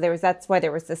 right? So that's why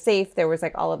there was the safe. There was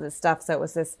like all of this stuff. So it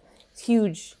was this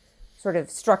huge sort of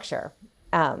structure.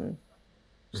 So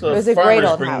It the was a great farmers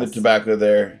old bring house. the tobacco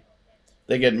there.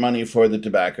 They get money for the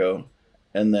tobacco,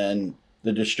 and then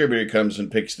the distributor comes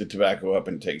and picks the tobacco up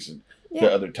and takes it Yeah.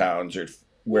 to other towns or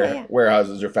Yeah.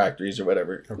 warehouses or factories or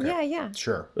whatever. Okay. Yeah.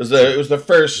 Sure. It was the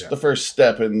first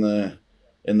step in the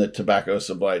tobacco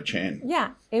supply chain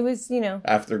Yeah. It was,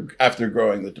 after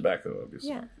growing the tobacco, obviously.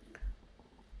 yeah.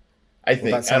 I Well,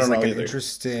 think that I sounds don't know like an either.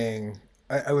 interesting.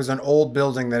 It was an old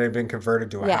building that had been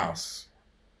converted to a Yeah. house.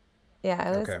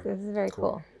 Yeah. It Okay. was very Cool.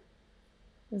 cool.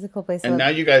 It was a cool place to And live. now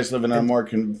you guys live in a more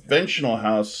conventional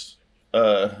house,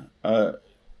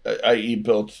 i.e.,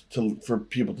 built for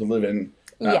people to live in,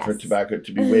 not for Yes. tobacco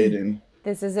to be weighed in.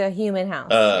 This is a human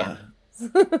house. Uh,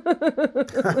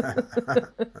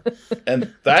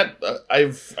 And that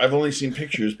I've only seen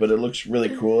pictures, but it looks really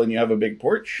cool. And you have a big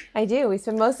porch. I do. We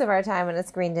spend most of our time on a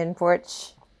screened-in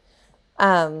porch.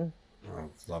 Oh,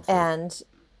 lovely. And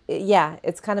yeah,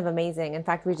 it's kind of amazing. In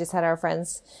fact, we just had our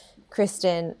friends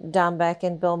Kristen Dombeck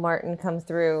and Bill Martin come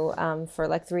through for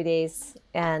like 3 days,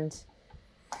 and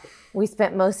we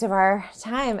spent most of our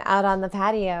time out on the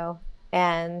patio,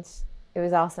 and it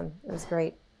was awesome. It was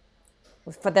great.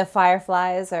 The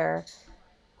fireflies are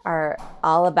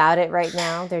all about it right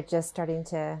now. They're just starting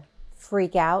to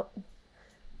freak out.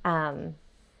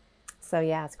 So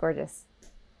yeah, it's gorgeous.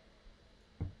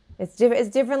 It's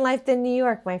different life than New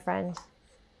York, my friend.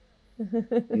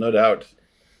 No doubt.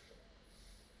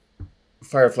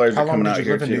 Fireflies How are long coming did out you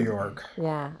here live in too. New York?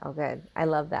 Yeah. Oh, good. I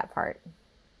love that part.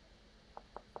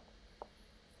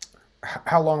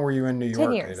 How long were you in New York,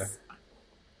 10 years. Ada?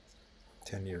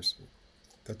 10 years.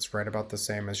 That's right about the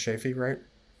same as Shafi, right?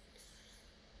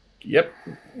 Yep.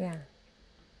 Yeah.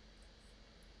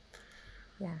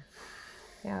 Yeah.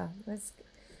 Yeah.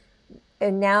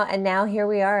 And now here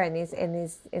we are in these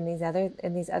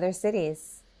other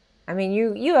cities. I mean,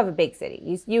 you have a big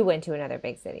city. You went to another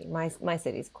big city. My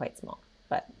city's quite small,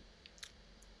 but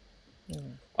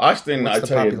Austin, What's I the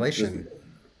tell population? you.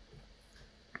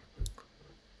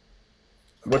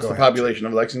 What's Go the ahead, population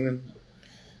of Lexington?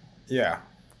 Yeah.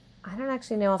 I don't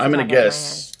actually know. Off the I'm going top to of my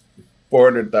guess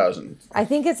 400,000. head. I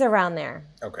think it's around there.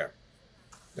 Okay.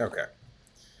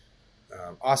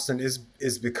 Austin is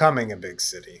becoming a big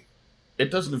city.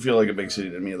 It doesn't feel like a big city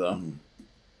to me, though.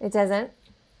 It doesn't.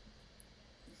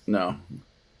 No.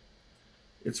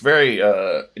 It's very,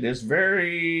 it is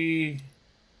very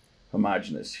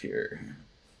homogenous here.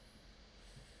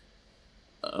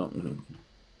 Ugh,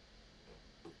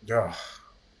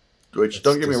 Which, that's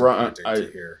don't get me wrong, disappointing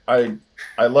to hear. I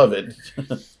love it.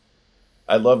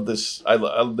 I love this.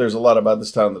 There's a lot about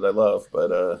this town that I love,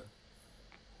 but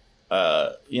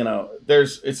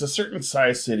it's a certain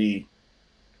size city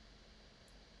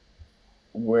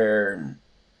where,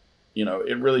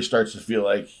 it really starts to feel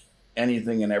like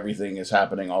anything and everything is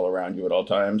happening all around you at all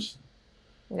times,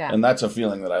 Yeah. and that's a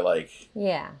feeling that I like.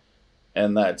 Yeah.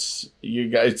 And that's you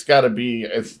guys. It's got to be,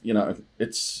 it's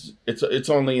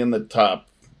only in the top,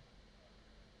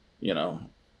 the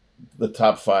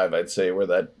top 5, I'd say, where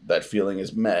that feeling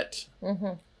is met.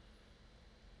 Mm-hmm.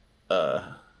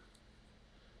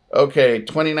 Okay,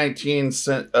 2019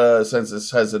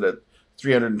 census has it at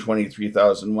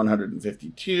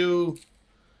 323,152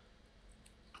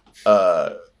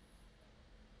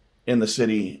 in the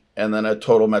city, and then a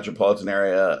total metropolitan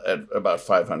area at about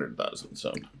 500,000.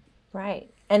 So Right.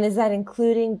 And is that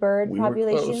including bird We were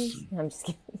populations? close. I'm just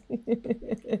kidding.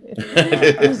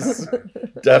 it is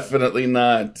definitely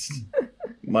not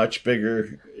much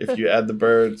bigger if you add the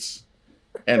birds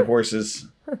and horses.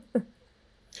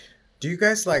 Do you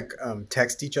guys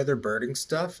text each other birding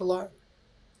stuff a lot?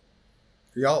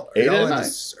 Are Ada and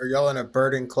y'all in a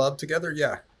birding club together?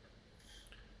 Yeah.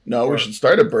 No, we should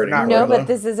start a birding Not club. No, though. but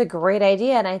this is a great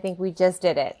idea, and I think we just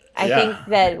did it. I Yeah. think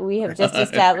that we have just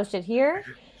established it here,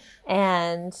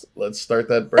 and Let's start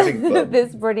that birding club.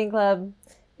 this birding club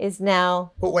is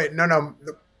now. But wait, no.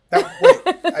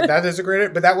 That is a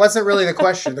great, but that wasn't really the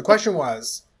question. The question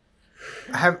was,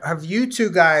 have you two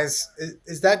guys,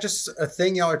 is that just a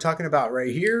thing y'all are talking about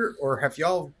right here, or have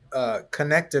y'all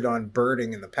connected on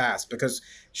birding in the past? Because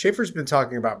Schaefer's been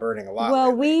talking about birding a lot.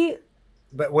 Well, lately,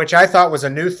 but which I thought was a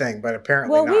new thing, but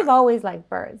apparently not. We've always liked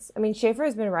birds. I mean, Schaefer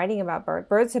has been writing about birds.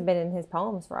 Birds have been in his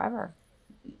poems forever.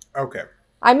 Okay.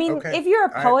 I mean, if you're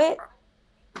a poet,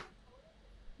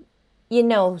 you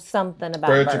know something about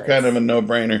birds. Birds are kind of a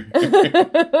no-brainer.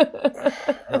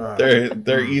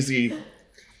 they're easy.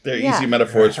 They're easy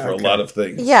metaphors for a lot of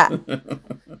things. Yeah.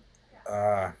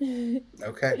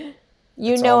 Okay.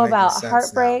 You know about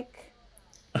heartbreak.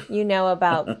 Now. You know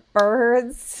about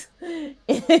birds.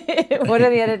 What are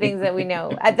the other things that we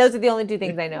know? Those are the only two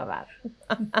things I know about.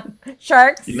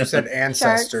 Sharks. You said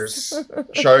ancestors.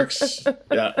 Sharks.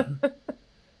 Yeah.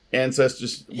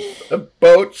 Ancestors.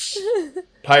 Boats.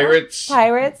 Pirates.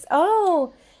 Pirates.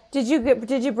 Oh, did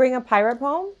you bring a pirate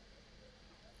poem?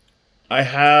 I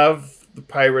have the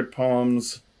pirate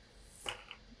poems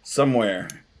somewhere.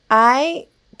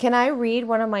 Can I read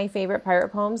one of my favorite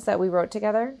pirate poems that we wrote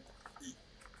together?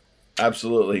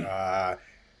 Absolutely.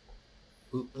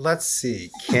 Let's see.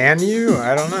 Can you?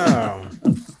 I don't know.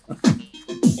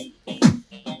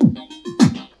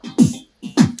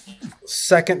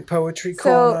 Second poetry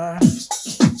corner.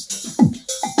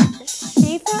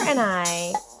 Schaefer and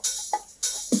I.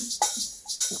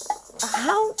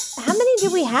 How many do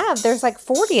we have? There's like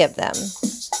 40 of them.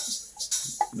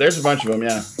 There's a bunch of them,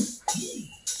 yeah.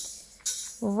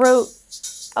 Wrote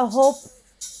a whole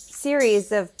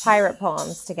series of pirate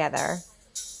poems together.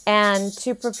 And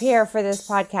to prepare for this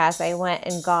podcast, I went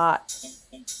and got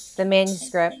the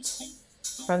manuscript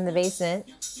from the basement.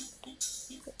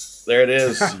 There it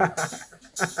is.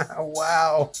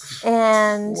 Wow.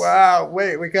 And wow,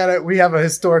 wait, we have a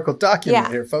historical document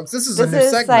here, folks. This is a new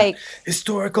segment. Like,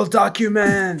 historical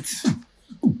document.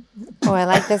 Oh, I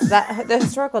like this. The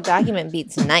historical document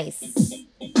beats nice.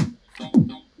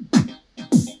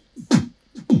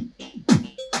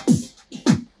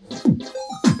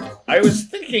 I was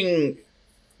thinking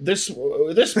this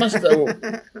must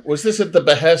have, was this at the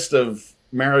behest of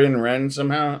Marion Wren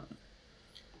somehow?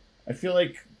 I feel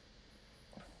like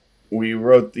we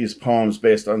wrote these poems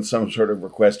based on some sort of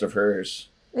request of hers.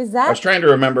 Is that? I was trying to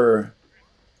remember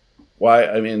why.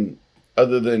 I mean,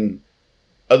 other than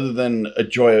a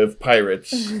joy of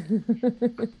pirates,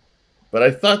 but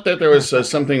I thought that there was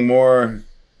something more.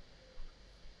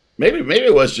 Maybe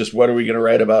it was just, what are we going to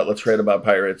write about? Let's write about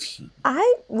pirates.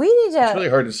 We need to. It's really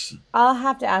hard to. I'll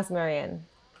have to ask Marianne.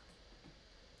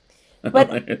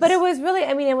 But it was really,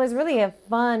 I mean, it was really a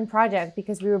fun project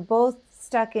because we were both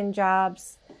stuck in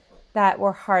jobs that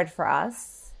were hard for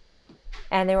us,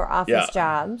 and they were office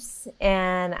jobs.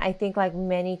 And I think, like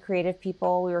many creative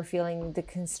people, we were feeling the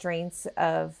constraints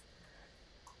of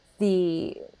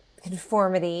the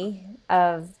conformity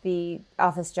of the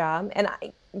office job. And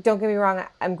don't get me wrong,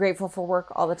 I'm grateful for work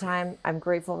all the time. I'm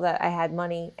grateful that I had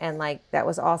money, and like that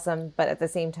was awesome. But at the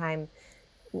same time,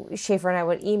 Schaefer and I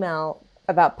would email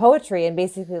about poetry and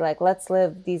basically like, let's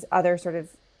live these other sort of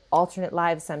alternate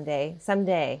lives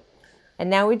someday. And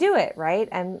now we do it, right?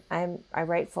 I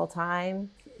write full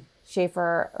time.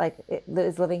 Schaefer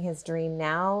is living his dream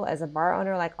now as a bar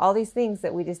owner. Like all these things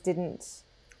that we just didn't.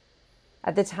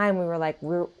 At the time, we were like,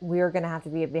 we're going to have to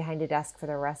be behind a desk for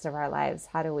the rest of our lives.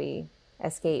 How do we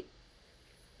escape?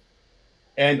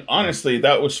 And honestly,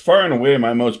 that was far and away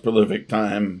my most prolific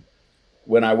time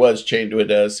when I was chained to a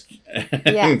desk.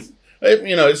 Yeah.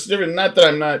 It's different. Not that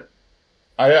I'm not.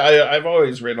 I've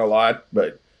always written a lot,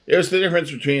 but it was the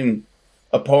difference between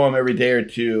a poem every day or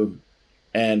two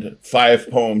and 5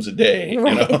 poems a day.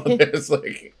 Right. It's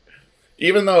like,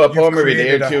 even though a poem every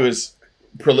day or two is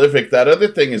prolific, that other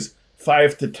thing is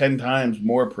 5 to 10 times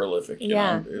more prolific.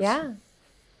 Yeah.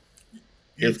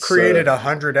 You've created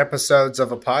 100 episodes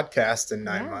of a podcast in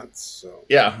 9 months. So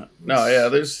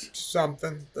there's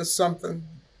something.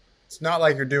 It's not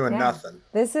like you're doing nothing.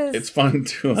 It's fun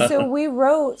to. So we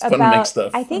wrote about. Fun to make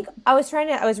stuff. I think I was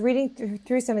reading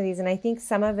through some of these, and I think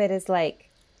some of it is like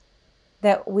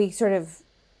that we sort of.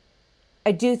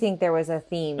 I do think there was a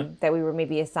theme that we were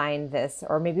maybe assigned this,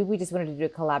 or maybe we just wanted to do a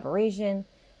collaboration,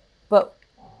 but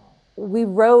we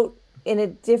wrote in a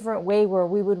different way where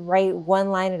we would write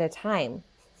one line at a time.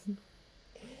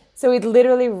 So we'd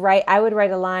literally I would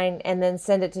write a line and then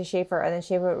send it to Schaefer, and then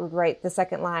Schaefer would write the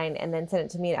second line and then send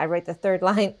it to me, and I'd write the third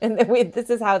line, and then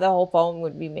this is how the whole poem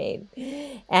would be made.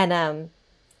 And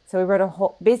so we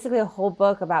wrote basically a whole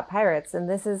book about pirates,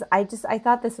 and I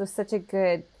thought this was such a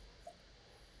good.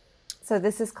 So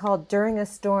this is called During a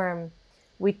Storm.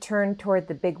 we turn toward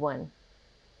the big one.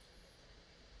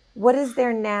 What is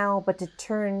there now but to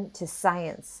turn to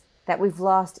science, that we've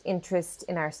lost interest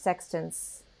in our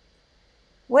sextants?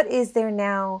 What is there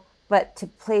now but to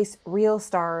place real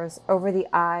stars over the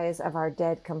eyes of our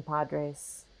dead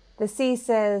compadres? The sea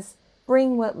says,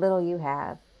 bring what little you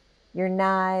have, your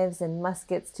knives and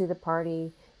muskets to the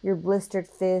party, your blistered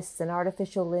fists and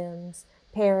artificial limbs,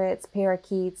 parrots,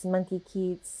 parakeets, monkey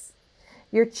keats,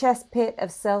 your chest pit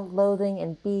of self-loathing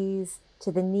and bees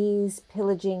to the knees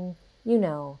pillaging, you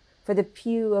know, for the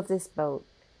pew of this boat,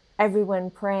 everyone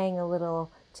praying a little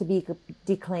to be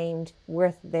declaimed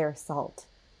worth their salt.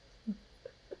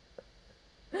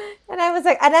 And I was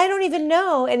like, and I don't even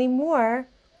know anymore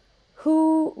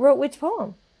who wrote which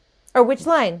poem or which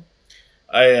line.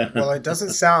 Well, it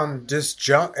doesn't sound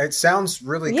disjunct. It sounds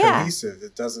really cohesive.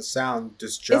 It doesn't sound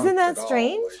disjunct. Isn't that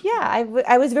strange? Yeah,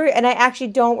 I was very, and I actually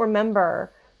don't remember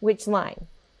which line.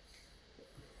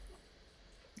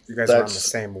 You guys are on the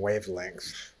same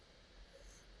wavelength.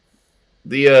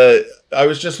 I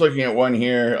was just looking at one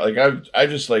here. Like I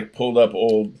just like pulled up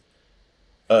old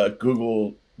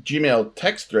Google Gmail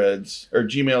text threads or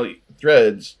Gmail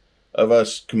threads of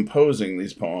us composing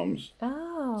these poems. Oh.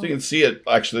 So you can see it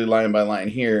actually line by line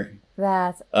here.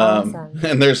 That's awesome.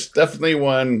 And there's definitely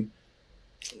one.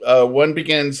 One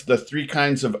begins, the three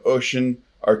kinds of ocean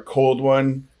are cold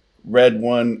one, red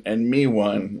one, and me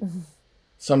one.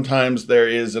 Sometimes there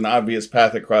is an obvious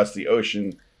path across the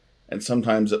ocean, and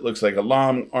sometimes it looks like a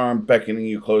long arm beckoning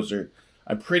you closer.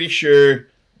 I'm pretty sure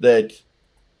that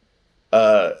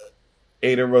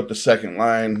Ada wrote the second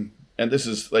line, and this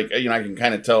is like, you know, I can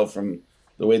kind of tell from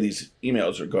the way these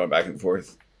emails are going back and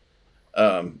forth.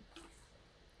 I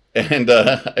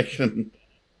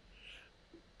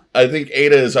think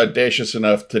Ada is audacious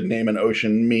enough to name an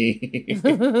ocean me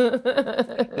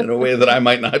in a way that I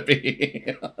might not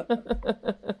be.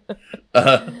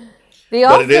 But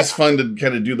it is fun to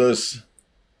kind of do those.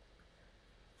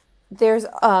 There's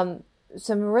some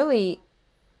really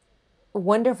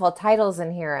wonderful titles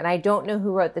in here, and I don't know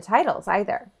who wrote the titles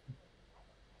either.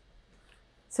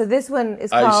 So this one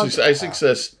is called... I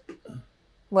success.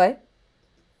 What?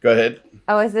 Go ahead.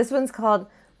 Oh, this one's called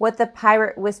What the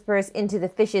Pirate Whispers into the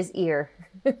Fish's Ear.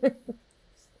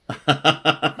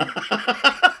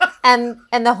 and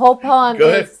the whole poem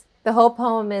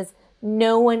is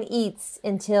no one eats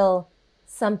until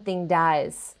something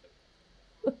dies.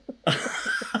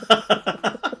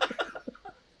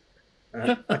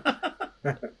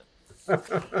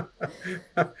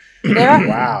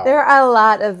 There are a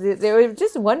lot of they were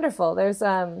just wonderful. There's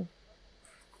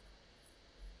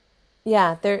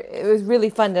it was really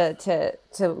fun to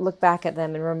look back at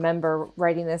them and remember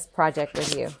writing this project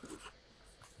with you.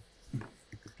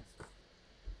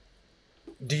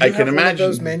 Do you have one of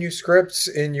those manuscripts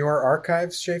in your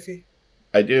archives, Chafee?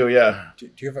 I do, yeah. Do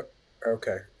you have a...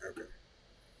 Okay.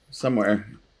 Somewhere.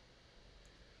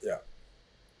 Yeah.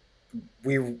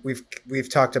 We've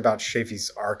talked about Chafee's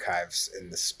archives in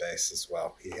this space as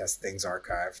well. He has things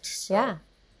archived. So. Yeah.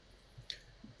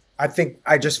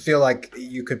 I just feel like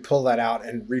you could pull that out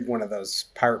and read one of those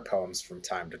pirate poems from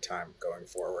time to time going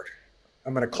forward.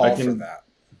 I'm going to call for that.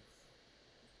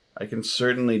 I can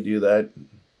certainly do that.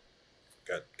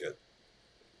 Good.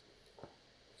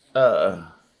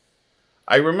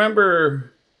 I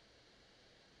remember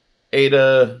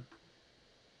Ada.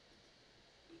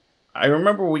 I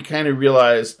remember we kind of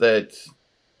realized that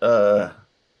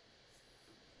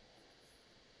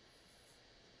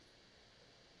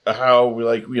how we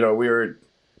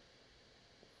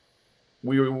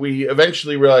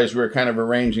eventually realized we were kind of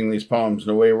arranging these poems in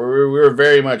a way where we were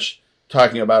very much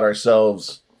talking about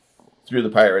ourselves through the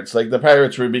pirates. Like the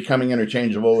pirates were becoming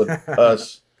interchangeable with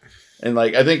us, and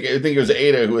like I think it was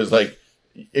Ada who was like,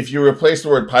 if you replace the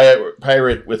word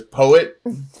pirate with poet,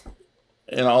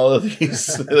 and all of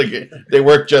these like they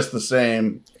work just the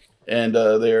same, and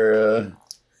they were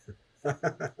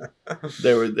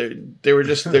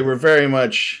very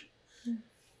much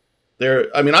there.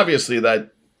 I mean, obviously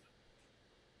that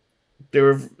they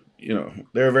were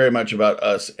very much about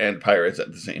us and pirates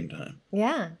at the same time.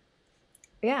 Yeah.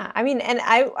 I mean, and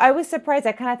I was surprised.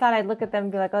 I kind of thought I'd look at them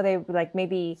and be like, oh, they were like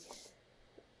maybe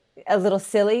a little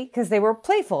silly because they were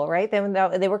playful, right?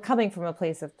 They were coming from a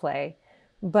place of play,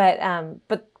 but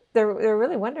they're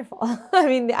really wonderful. I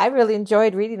mean, I really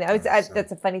enjoyed reading that.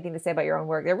 That's a funny thing to say about your own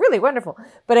work. They're really wonderful,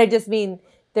 but I just mean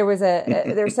there was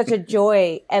such a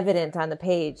joy evident on the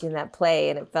page in that play,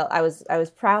 and it felt I was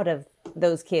proud of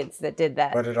those kids that did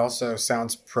that. But it also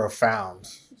sounds profound.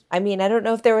 I mean, I don't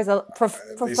know if there was a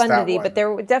profundity, but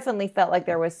there definitely felt like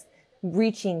there was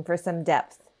reaching for some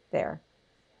depth there.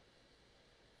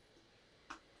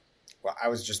 Well, I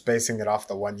was just basing it off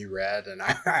the one you read, and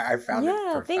I found it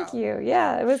profound. Thank you.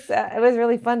 Yeah, it was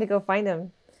really fun to go find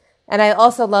them. And I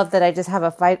also love that I just have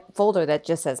a folder that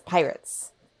just says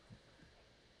pirates.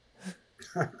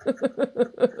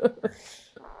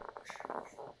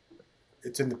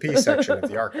 It's in the P section of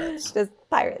the archives. Just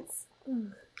pirates.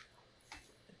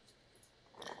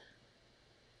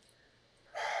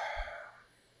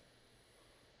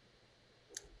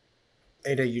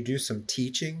 Ada, you do some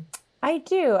teaching? I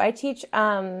do. I teach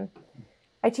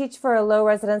for a low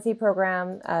residency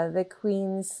program, the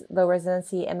Queen's Low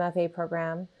Residency MFA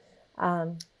program.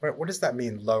 Wait, what does that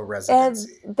mean, low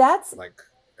residency? That's like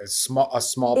a small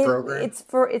program?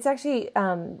 It's actually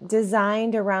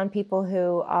designed around people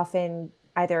who often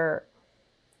either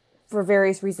for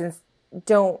various reasons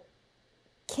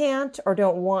can't or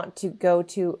don't want to go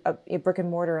to a brick and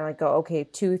mortar and like go, okay,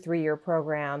 2-3 year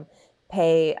program,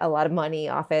 pay a lot of money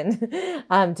often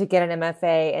to get an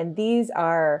MFA. And these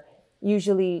are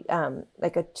usually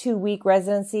like a 2-week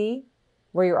residency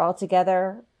where you're all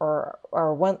together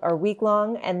or week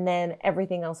long, and then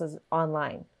everything else is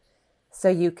online. So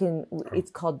you can,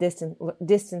 it's called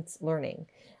distance learning.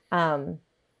 And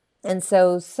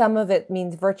so some of it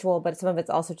means virtual, but some of it's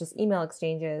also just email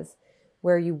exchanges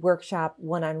where you workshop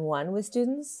one-on-one with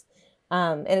students.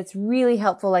 And it's really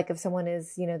helpful. Like if someone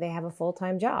is, they have a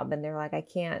full-time job and they're like, I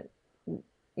can't,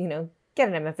 get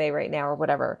an MFA right now or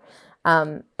whatever.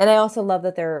 And I also love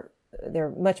that they're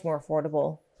much more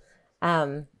affordable.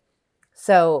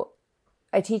 So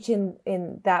I teach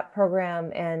in that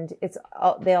program, and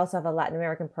they also have a Latin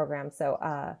American program. So,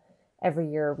 every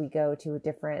year we go to a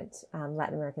different,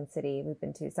 Latin American city. We've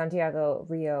been to Santiago,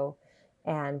 Rio,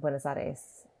 and Buenos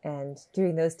Aires. And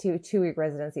doing those 2-week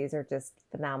residencies are just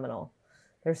phenomenal.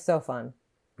 They're so fun.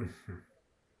 Mm-hmm.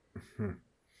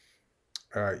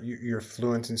 Mm-hmm. You're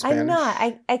fluent in Spanish? I'm not.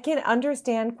 I can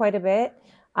understand quite a bit.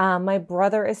 My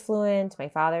brother is fluent. My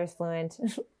father is fluent.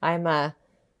 I'm the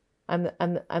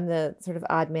sort of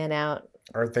odd man out.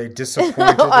 Are they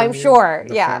disappointed? I'm sure.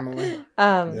 The Yeah. family?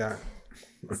 Yeah.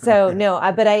 So no,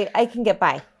 but I can get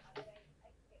by.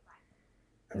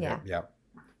 Okay, Yeah. Yeah.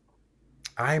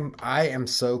 I am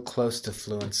so close to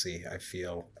fluency. I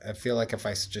feel like if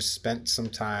I just spent some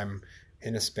time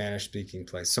in a Spanish speaking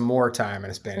place, some more time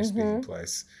in a Spanish speaking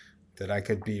place, that I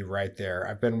could be right there.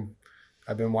 I've been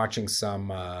watching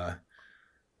some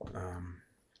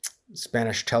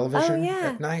Spanish television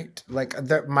at night. Like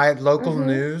my local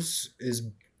news is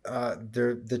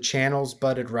the channels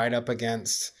butted right up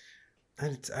against.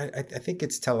 I think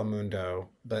it's Telemundo,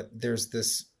 but there's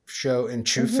this show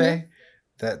Enchufe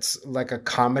that's like a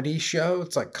comedy show.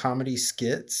 It's like comedy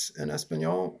skits in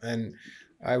Espanol, and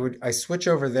I switch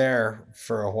over there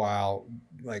for a while,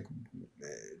 like,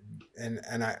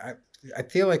 and I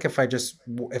feel like if I just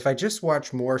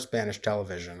watch more Spanish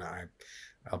television,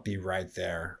 I'll be right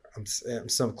there. I'm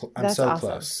so awesome.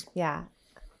 Close. Yeah.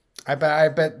 I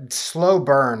bet slow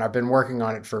burn. I've been working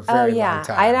on it for a very long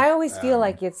time. And I always feel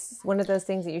like it's one of those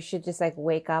things that you should just like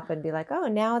wake up and be like, oh,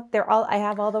 now I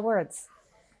have all the words.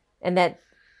 And that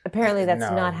apparently that's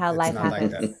not how life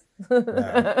happens. Like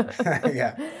that.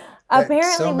 Yeah.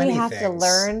 Apparently we have to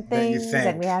learn things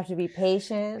and we have to be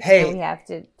patient. Hey, and we have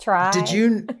to try.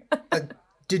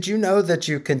 Did you know that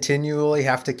you continually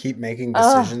have to keep making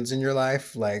decisions in your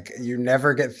life? Like you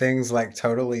never get things like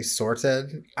totally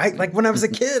sorted. Like when I was a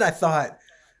kid, I thought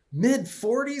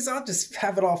mid-40s, I'll just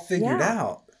have it all figured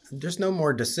out. There's no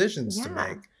more decisions to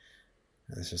make.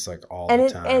 It's just like all the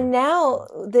time. And now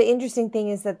the interesting thing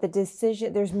is that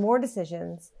there's more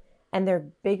decisions and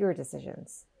they're bigger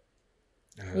decisions.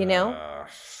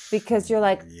 Because you're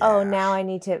like, oh, now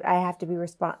I have to be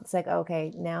responsible. It's like,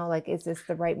 okay, now like, is this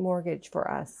the right mortgage for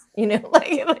us?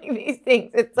 Like these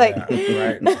things. It's like,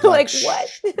 right. like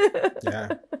what?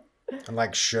 Yeah. I'm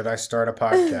like, should I start a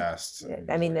podcast?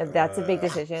 I mean, that's a big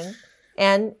decision.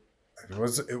 And it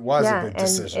was a big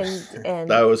decision.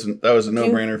 And that was a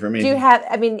no-brainer for me. Do you have,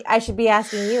 I should be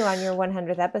asking you on your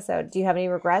 100th episode, do you have any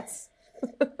regrets?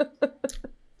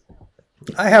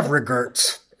 I have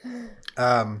regrets.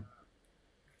 No.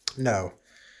 No.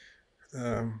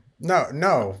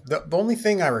 The only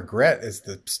thing I regret is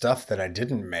the stuff that I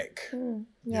didn't make.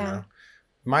 Yeah.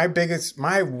 My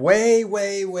way,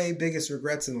 way, way biggest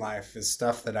regrets in life is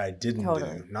stuff that I didn't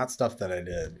do, not stuff that I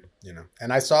did,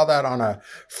 And I saw that on a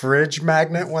fridge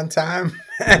magnet one time,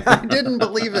 and I didn't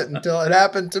believe it until it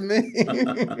happened to me.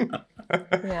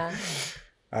 Yeah.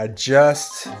 I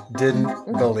just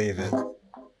didn't believe it.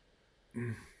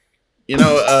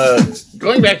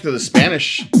 Going back to the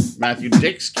Spanish, Matthew,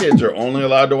 Dick's kids are only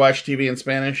allowed to watch TV in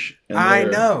Spanish. And I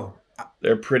know.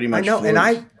 They're pretty much. I know, fluent.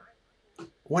 and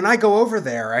when I go over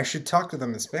there, I should talk to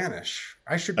them in Spanish.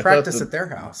 I should I thought practice that- at their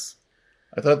house.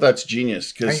 I thought that's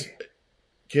genius because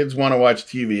kids want to watch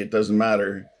TV. It doesn't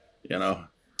matter, you know.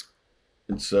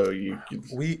 And so you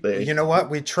You know what?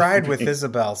 We tried with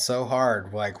Isabel so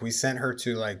hard. Like we sent her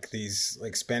to like these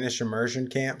like Spanish immersion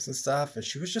camps and stuff, and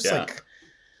she was just like,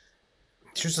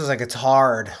 it's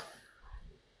hard.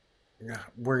 Yeah,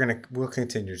 we'll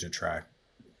continue to try.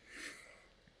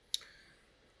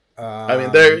 I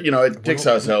mean, there, you know, Dick's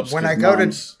house helps. When 'cause I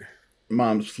go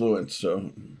mom's fluent, so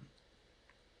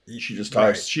she just Right.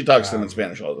 talks. She talks to them in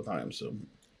Spanish all the time. So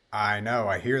I know,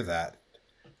 I hear that.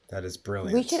 That is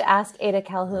brilliant. We should ask Ada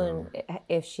Calhoun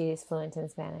if she's fluent in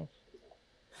Spanish.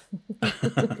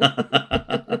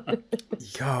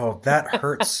 Yo, that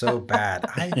hurts so bad.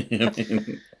 I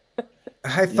mean,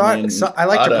 thought I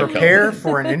like to Ada prepare Calhoun.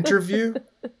 for an interview.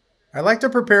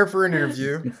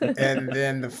 And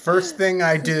then the first thing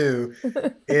I do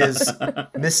is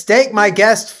mistake my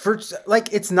guest for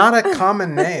like it's not a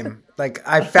common name. Like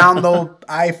I found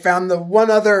the one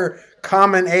other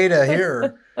common Ada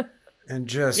here, and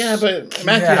just but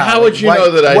Matthew, how would you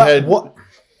know that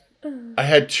I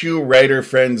had two writer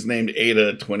friends named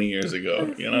Ada 20 years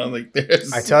ago? You know, like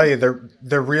there's. I tell you,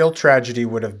 the real tragedy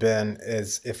would have been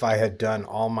is if I had done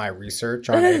all my research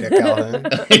on Ada Calhoun.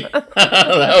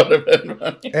 That would have been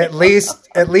funny.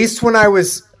 At least when I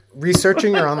was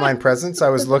researching your online presence, I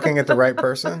was looking at the right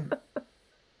person.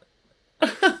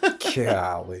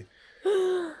 Golly.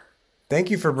 Thank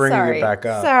you for bringing Sorry. it back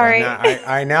up. Sorry.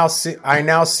 I now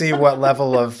see what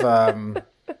level of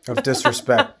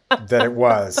disrespect that it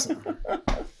was.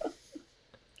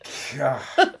 God.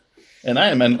 And I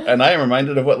am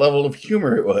reminded of what level of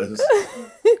humor it was.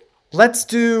 Let's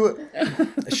do.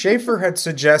 Schaefer had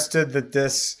suggested that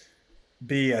this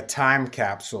be a time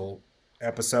capsule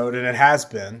episode, and it has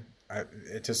been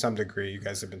to some degree. You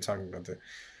guys have been talking about that.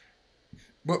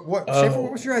 Schaefer,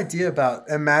 what was your idea about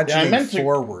imagining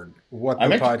forward? I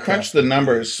meant to crunch the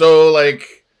numbers. So,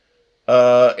 like,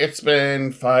 it's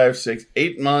been 5, 6,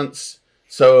 8 months.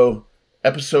 So,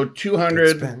 episode 200.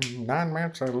 It's been 9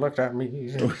 months. I looked at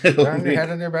me. Turned your head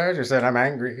in your badge. Said, "I'm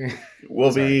angry."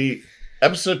 Will be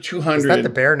episode 200. Is that the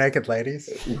bare naked ladies?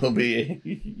 Will be.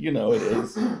 You know it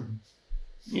is.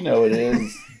 You know it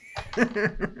is.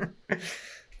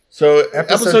 So,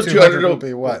 episode 200 will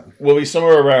be what? Will be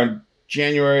somewhere around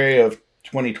January of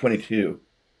 2022.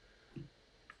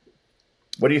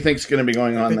 What do you think is going to be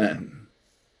going on then?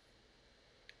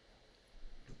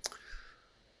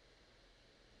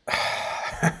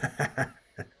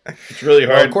 It's really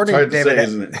hard. According it's hard to to David, say,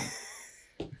 isn't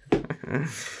it?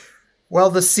 Well,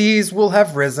 the seas will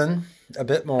have risen a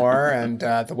bit more, and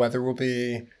the weather will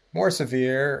be more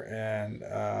severe, and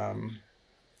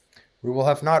we will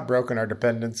have not broken our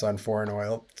dependence on foreign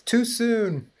oil too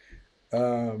soon.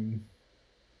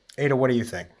 Ada, what do you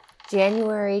think?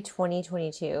 January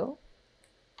 2022.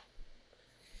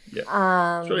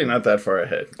 Yeah, it's really not that far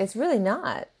ahead. It's really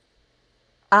not.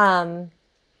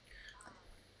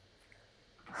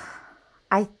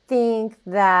 I think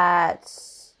that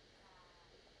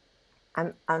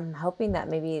I'm hoping that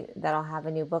maybe that I'll have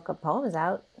a new book of poems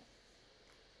out.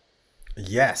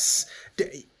 Yes.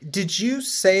 Did you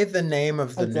say the name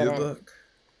of the new didn't. book?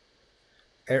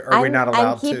 Are we not allowed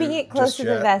to? I'm keeping it close to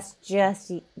the yet? vest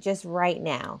just right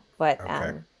now. But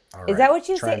Okay. All is right. that what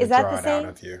you Trying say? to Is that draw the it out saying?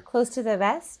 of you. Close to the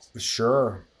vest?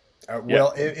 Sure.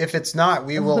 Well, if it's not,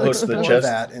 we will Close to the explore chest.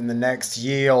 that in the next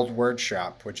Ye Old Word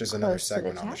Shop, which is another Close to the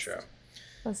segment on the chest? show.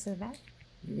 Close to the vest?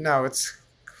 No, it's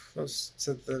close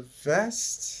to the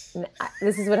vest.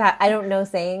 This is what I don't know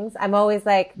sayings. I'm always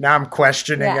like, Now I'm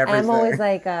questioning yeah, and everything. I'm always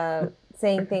like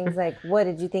saying things like, "What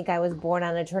did you think I was born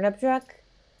on a turnip truck?"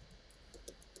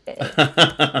 And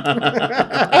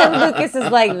Lucas is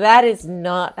like, "That is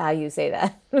not how you say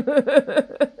that."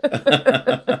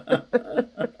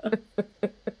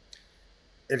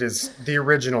 It is the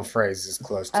original phrase is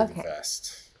close to the Okay.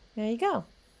 vest. There you go.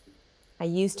 I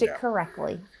used it Yeah.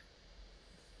 correctly.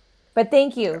 But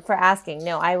thank you for asking.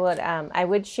 No, I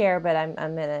would share, but I'm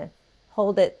gonna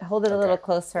hold it a little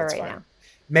closer That's right fine. now.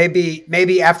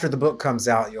 Maybe after the book comes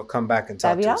out, you'll come back and talk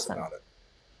That'd be to awesome. us about it.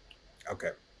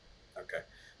 Okay.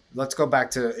 Let's go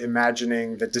back to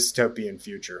imagining the dystopian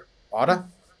future. Ada?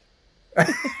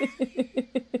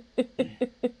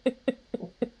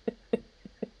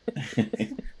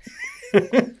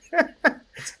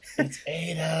 It's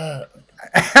Ada.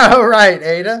 All right,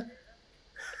 Ada.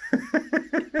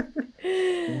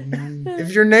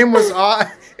 If your name was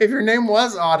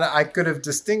Ada, I could have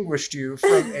distinguished you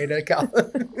from Ada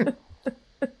Calhoun.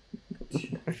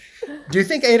 Do you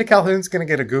think Ada Calhoun's going to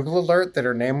get a Google alert that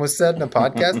her name was said in a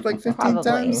podcast like 15 Probably.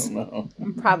 times? No.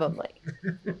 Probably.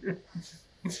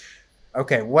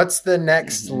 Okay, what's the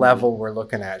next level we're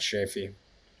looking at, Shafi?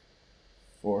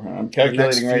 400. I'm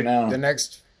calculating right now. The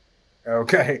next.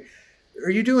 Okay. Are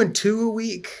you doing 2 a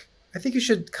week? I think you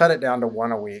should cut it down to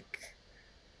 1 a week.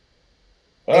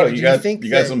 Oh, And you do got think you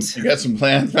got some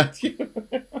plans, Matthew?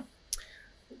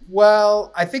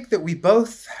 Well, I think that we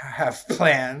both have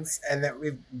plans, and that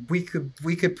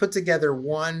we could put together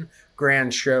one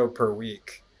grand show per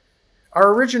week.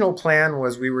 Our original plan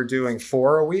was we were doing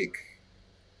 4 a week,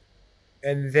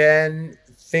 and then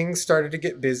things started to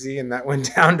get busy, and that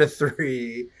went down to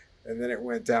 3, and then it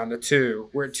went down to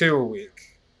 2. We're at 2 a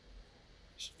week.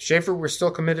 Schaefer, we're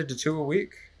still committed to 2 a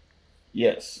week?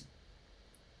 Yes.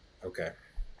 Okay.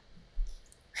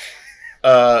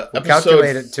 We'll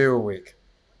Calculate it 2 a week.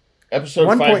 Episode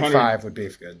 1.5 500 would be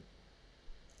good.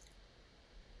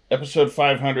 Episode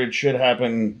 500 should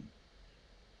happen.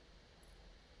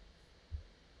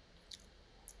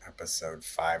 Episode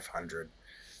 500.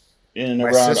 In My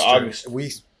around sister, August.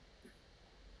 we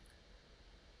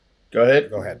Go ahead.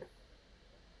 Go ahead.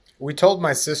 We told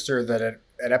my sister that at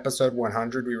episode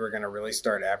 100 we were going to really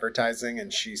start advertising,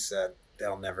 and she said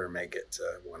they'll never make it to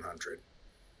 100.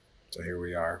 So here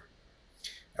we are.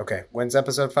 Okay, when's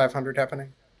episode 500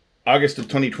 happening? August of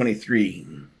 2023.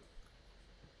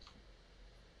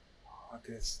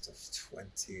 August of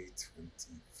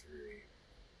 2023.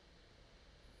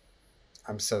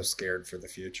 I'm so scared for the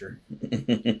future.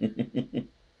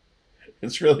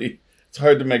 It's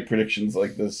hard to make predictions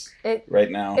like this right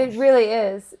now. It really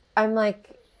is. I'm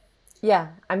like, yeah,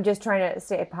 I'm just trying to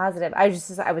stay positive. I was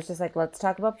just like, let's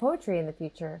talk about poetry in the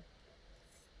future.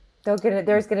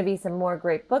 There's gonna be some more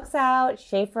great books out.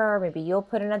 Schaefer, maybe you'll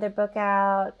put another book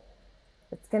out.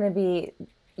 It's gonna be,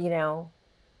 we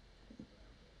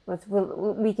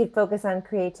could focus on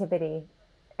creativity,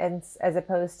 and as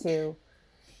opposed to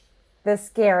the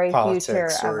scary Politics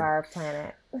future of or our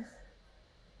planet.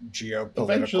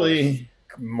 Geopolitical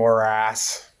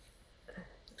morass.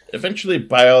 Eventually,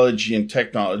 biology and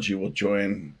technology will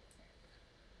join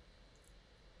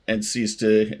and cease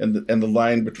to, and the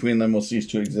line between them will cease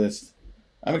to exist.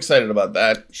 I'm excited about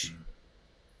that.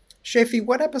 Shafi,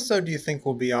 what episode do you think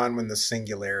we'll be on when the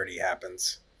singularity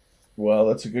happens? Well,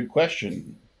 that's a good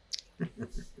question.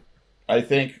 I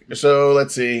think so.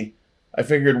 Let's see. I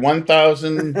figured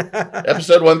 1,000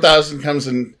 episode 1,000 comes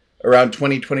in around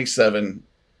 2027.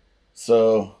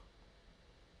 So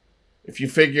if you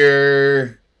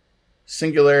figure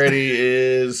singularity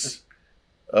is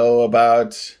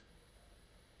about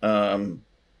I'm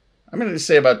going to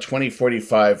say about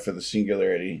 2045 for the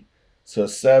singularity. So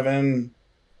 7,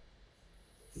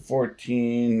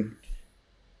 14.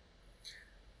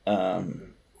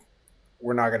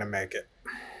 We're not going to make it.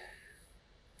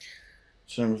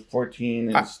 So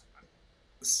 14 is...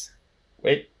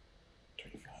 Wait.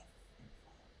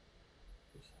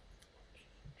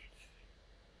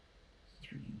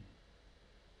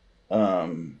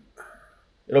 25.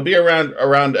 It'll be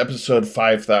around episode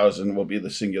 5,000 will be the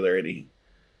singularity.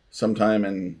 Sometime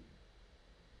in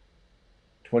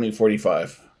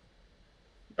 2045.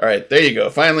 All right, there you go.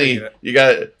 Finally, we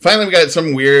got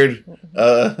some weird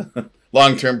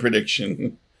long-term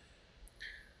prediction.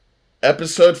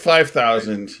 Episode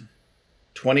 5,000,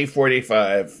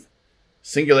 2045,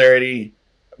 singularity.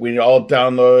 We all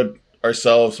download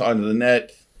ourselves onto the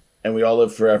net, and we all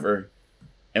live forever,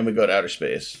 and we go to outer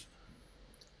space.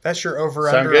 That's your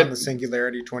over-under on the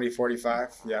singularity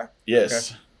 2045? Yeah.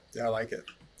 Yes. Okay. Yeah, I like it.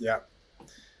 Yeah.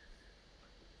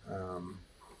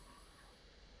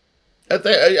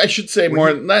 I should say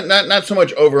more, not so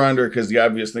much over-under, because the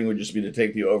obvious thing would just be to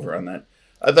take the over on that.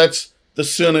 That's the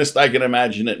soonest I can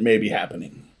imagine it may be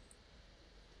happening.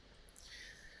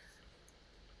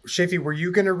 Shafi, were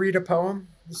you going to read a poem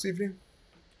this evening?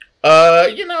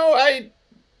 I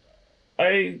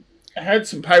had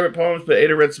some pirate poems, but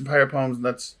Ada read some pirate poems, and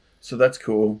that's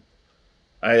cool.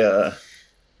 And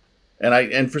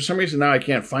for some reason now I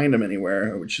can't find them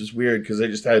anywhere, which is weird because I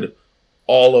just had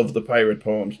all of the pirate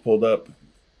poems pulled up.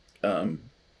 I'm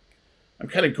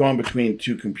kind of going between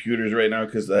two computers right now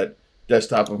because that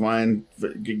desktop of mine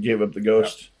gave up the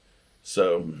ghost. Yep.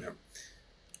 So, yep.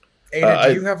 Ada,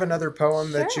 do you have another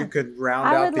poem that you could round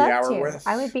out the hour with?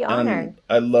 I would be honored.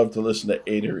 I'd love to listen to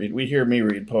Ada read. We hear me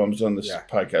read poems on this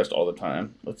podcast all the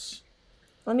time.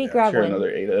 Let me grab one. one.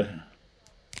 Another Ada.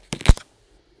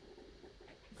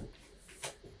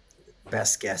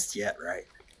 Best guest yet, right?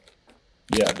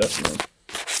 Yeah, definitely.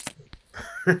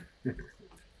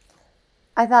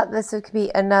 I thought this could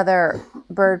be another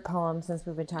bird poem since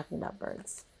we've been talking about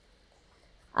birds.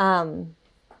 And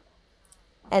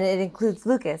it includes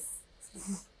Lucas.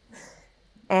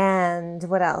 And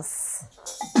what else?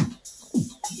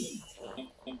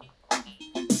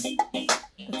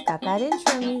 It's got that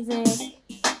intro music.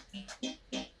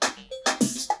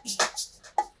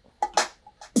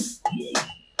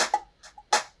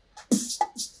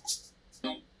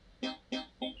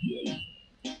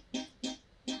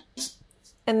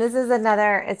 And this is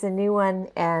it's a new one,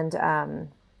 and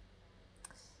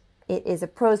it is a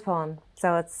prose poem,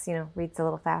 so it's, reads a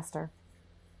little faster.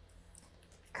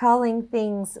 Calling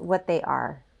things what they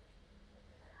are.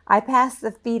 I pass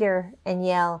the feeder and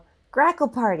yell,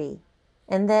 "Grackle party!"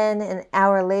 And then an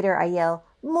hour later I yell,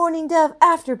 "Morning dove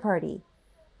after party!"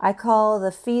 I call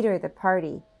the feeder the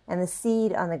party, and the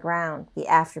seed on the ground the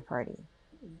after party.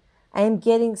 I am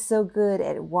getting so good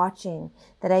at watching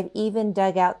that I've even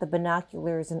dug out the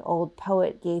binoculars an old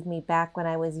poet gave me back when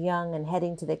I was young and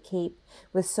heading to the Cape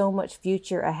with so much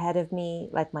future ahead of me,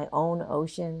 like my own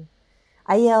ocean.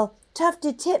 I yell,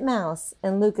 "Tufted titmouse,"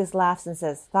 and Lucas laughs and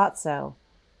says, "Thought so."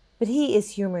 But he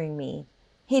is humoring me.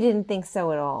 He didn't think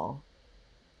so at all.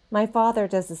 My father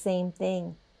does the same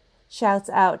thing, shouts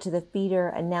out to the feeder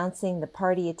announcing the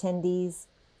party attendees.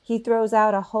 He throws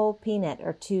out a whole peanut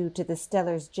or two to the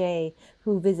Steller's jay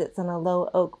who visits on a low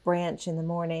oak branch in the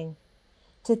morning.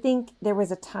 To think there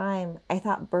was a time I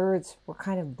thought birds were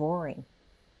kind of boring.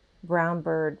 Brown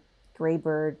bird, gray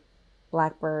bird,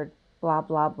 blackbird, blah,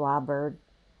 blah, blah bird.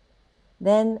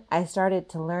 Then I started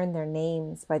to learn their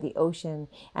names by the ocean,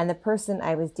 and the person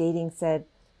I was dating said,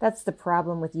 "That's the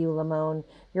problem with you, Lamone.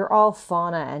 You're all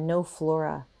fauna and no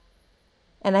flora."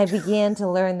 And I began to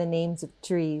learn the names of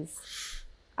trees.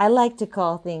 I like to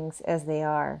call things as they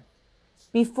are.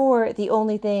 Before, the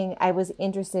only thing I was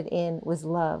interested in was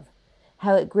love,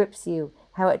 how it grips you,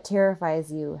 how it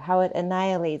terrifies you, how it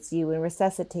annihilates you and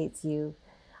resuscitates you.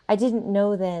 I didn't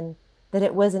know then that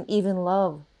it wasn't even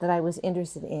love that I was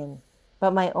interested in,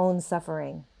 but my own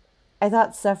suffering. I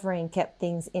thought suffering kept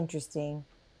things interesting.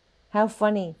 How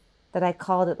funny that I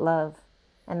called it love,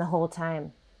 and the whole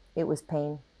time it was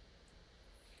pain.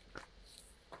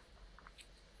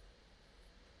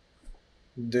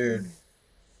 Dude,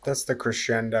 that's the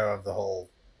crescendo of the whole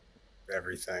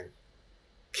everything.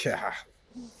 Yeah.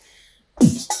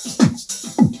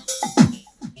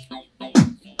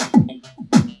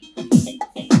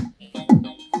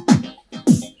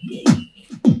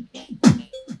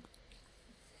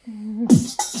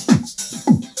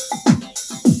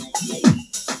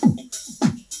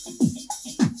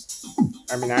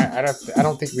 I mean, I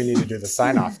don't think we need to do the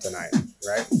sign off tonight,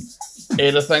 right?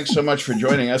 Ada, thanks so much for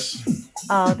joining us.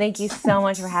 Oh, thank you so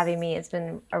much for having me. It's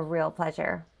been a real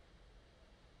pleasure.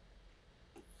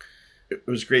 It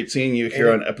was great seeing you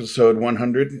here on episode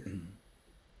 100.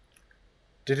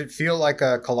 Did it feel like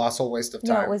a colossal waste of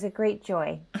time? No, it was a great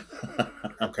joy.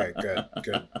 Okay, good.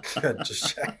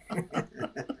 Just checking.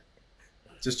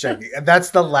 Just checking.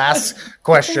 That's the last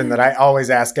question that I always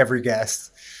ask every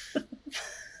guest.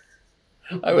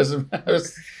 I was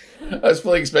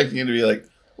fully expecting you to be like,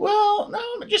 well,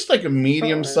 no, just like a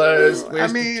medium-sized waste.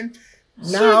 I mean,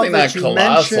 now that not you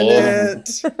colossal.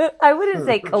 mention it. I wouldn't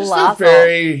say colossal. Just a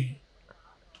very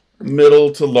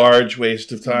middle to large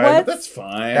waste of time. But that's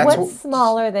fine. What's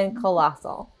smaller than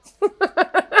colossal?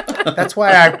 That's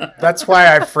why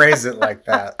I phrase it like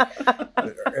that.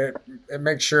 It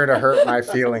makes sure to hurt my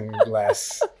feeling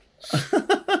less.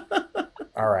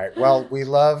 All right. Well, we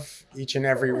love each and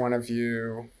every one of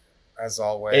you, as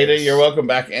always. Ada, you're welcome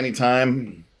back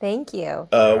anytime. Thank you.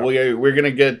 We're gonna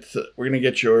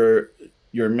get your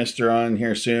Mister on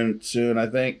here soon. I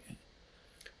think.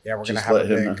 Yeah, we're gonna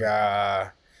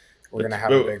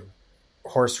have a big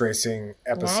horse racing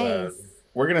episode. Nice.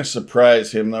 We're gonna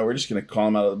surprise him though. We're just gonna call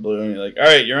him out of the blue and be like, "All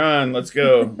right, you're on. Let's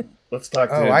go. Let's talk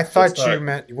to him." Oh, I thought you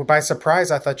meant by surprise.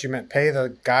 I thought you meant pay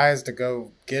the guys to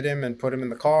go get him and put him in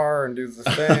the car and do the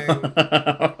thing.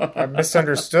 I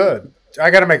misunderstood.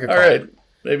 I got to make a call. All right,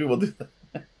 maybe we'll do that.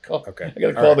 Okay, I got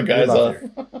to call the guys off.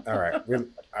 All right, we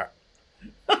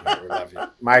love you.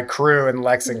 My crew in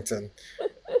Lexington.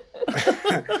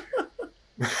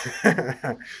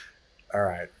 All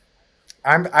right.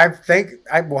 I think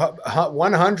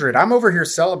 100. I'm over here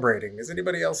celebrating. Is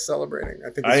anybody else celebrating?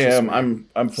 I think I am.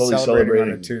 I'm fully celebrating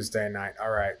on a Tuesday night. All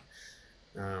right.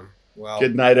 Well,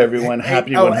 good night, everyone.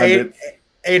 Happy 100th.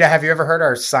 Ada, have you ever heard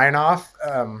our sign off?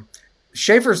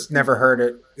 Schaefer's never heard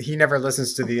it. He never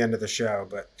listens to the end of the show,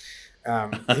 but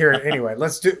here anyway.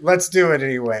 Let's do it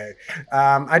anyway.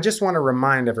 I just want to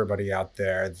remind everybody out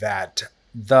there that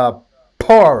the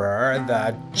poorer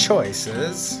the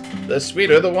choices, the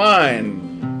sweeter the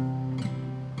wine.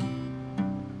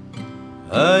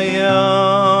 a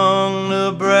young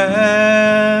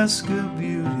Nebraska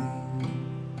beauty,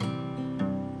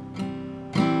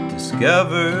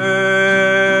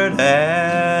 discovered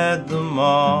at the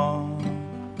mall.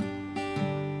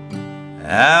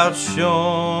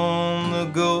 Outshone the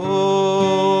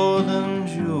golden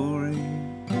jewelry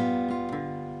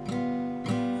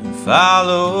and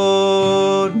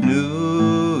followed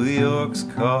New York's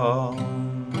call.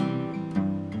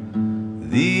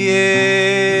 The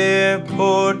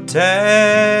airport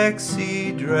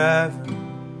taxi driver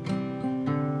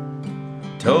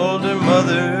told her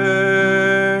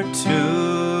mother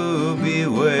to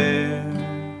beware.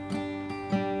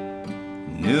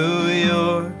 New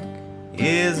York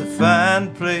is a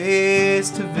fine place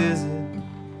to visit,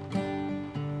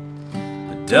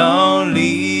 but don't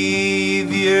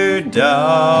leave your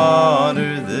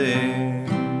daughter there.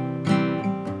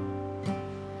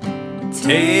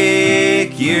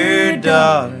 Take your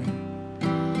daughter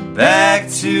back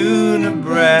to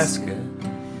Nebraska.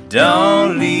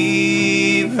 Don't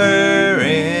leave her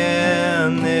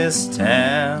in this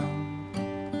town.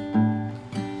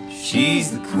 She's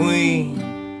the queen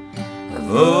of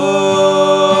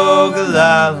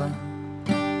Ogallala,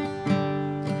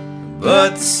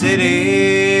 but the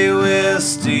city will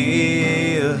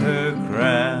steal her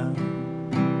crown.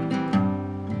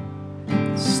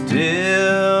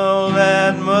 Still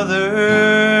that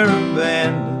mother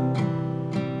abandoned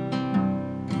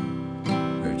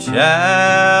her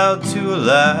child to a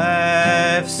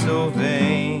life so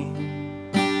vain,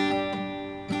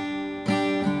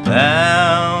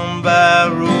 bound by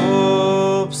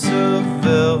ropes of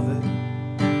velvet,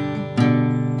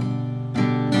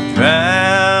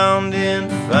 drowned in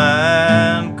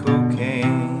fine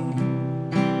cocaine.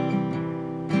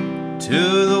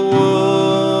 To the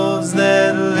wolves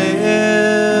that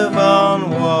live on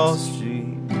Wall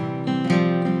Street,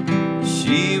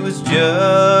 she was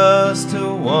just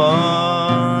a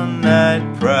one-night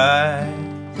prize.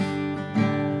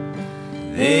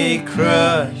 They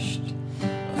crushed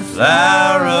a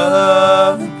flower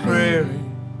of the prairie,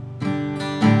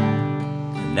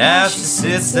 and now she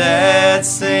sits at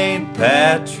St.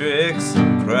 Patrick's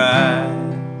and cries.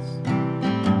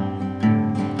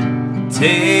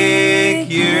 Take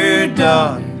your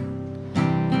daughter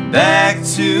back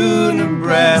to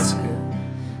Nebraska.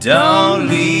 Don't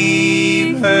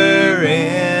leave her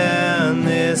in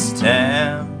this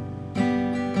town.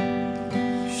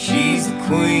 She's the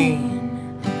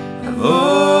queen of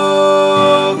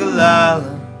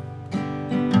Ogallala,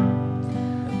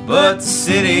 but the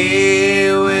city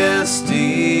will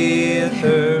steal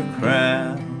her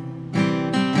crown.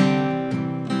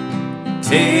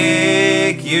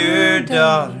 Take your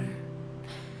daughter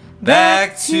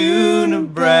back to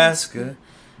Nebraska.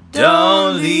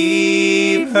 Don't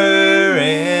leave her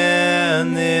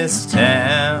in this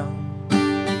town.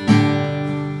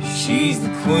 She's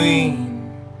the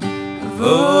queen of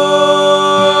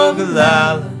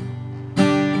Ogallala,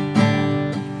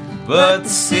 but the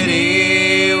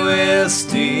city will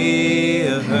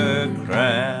steal her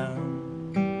crown.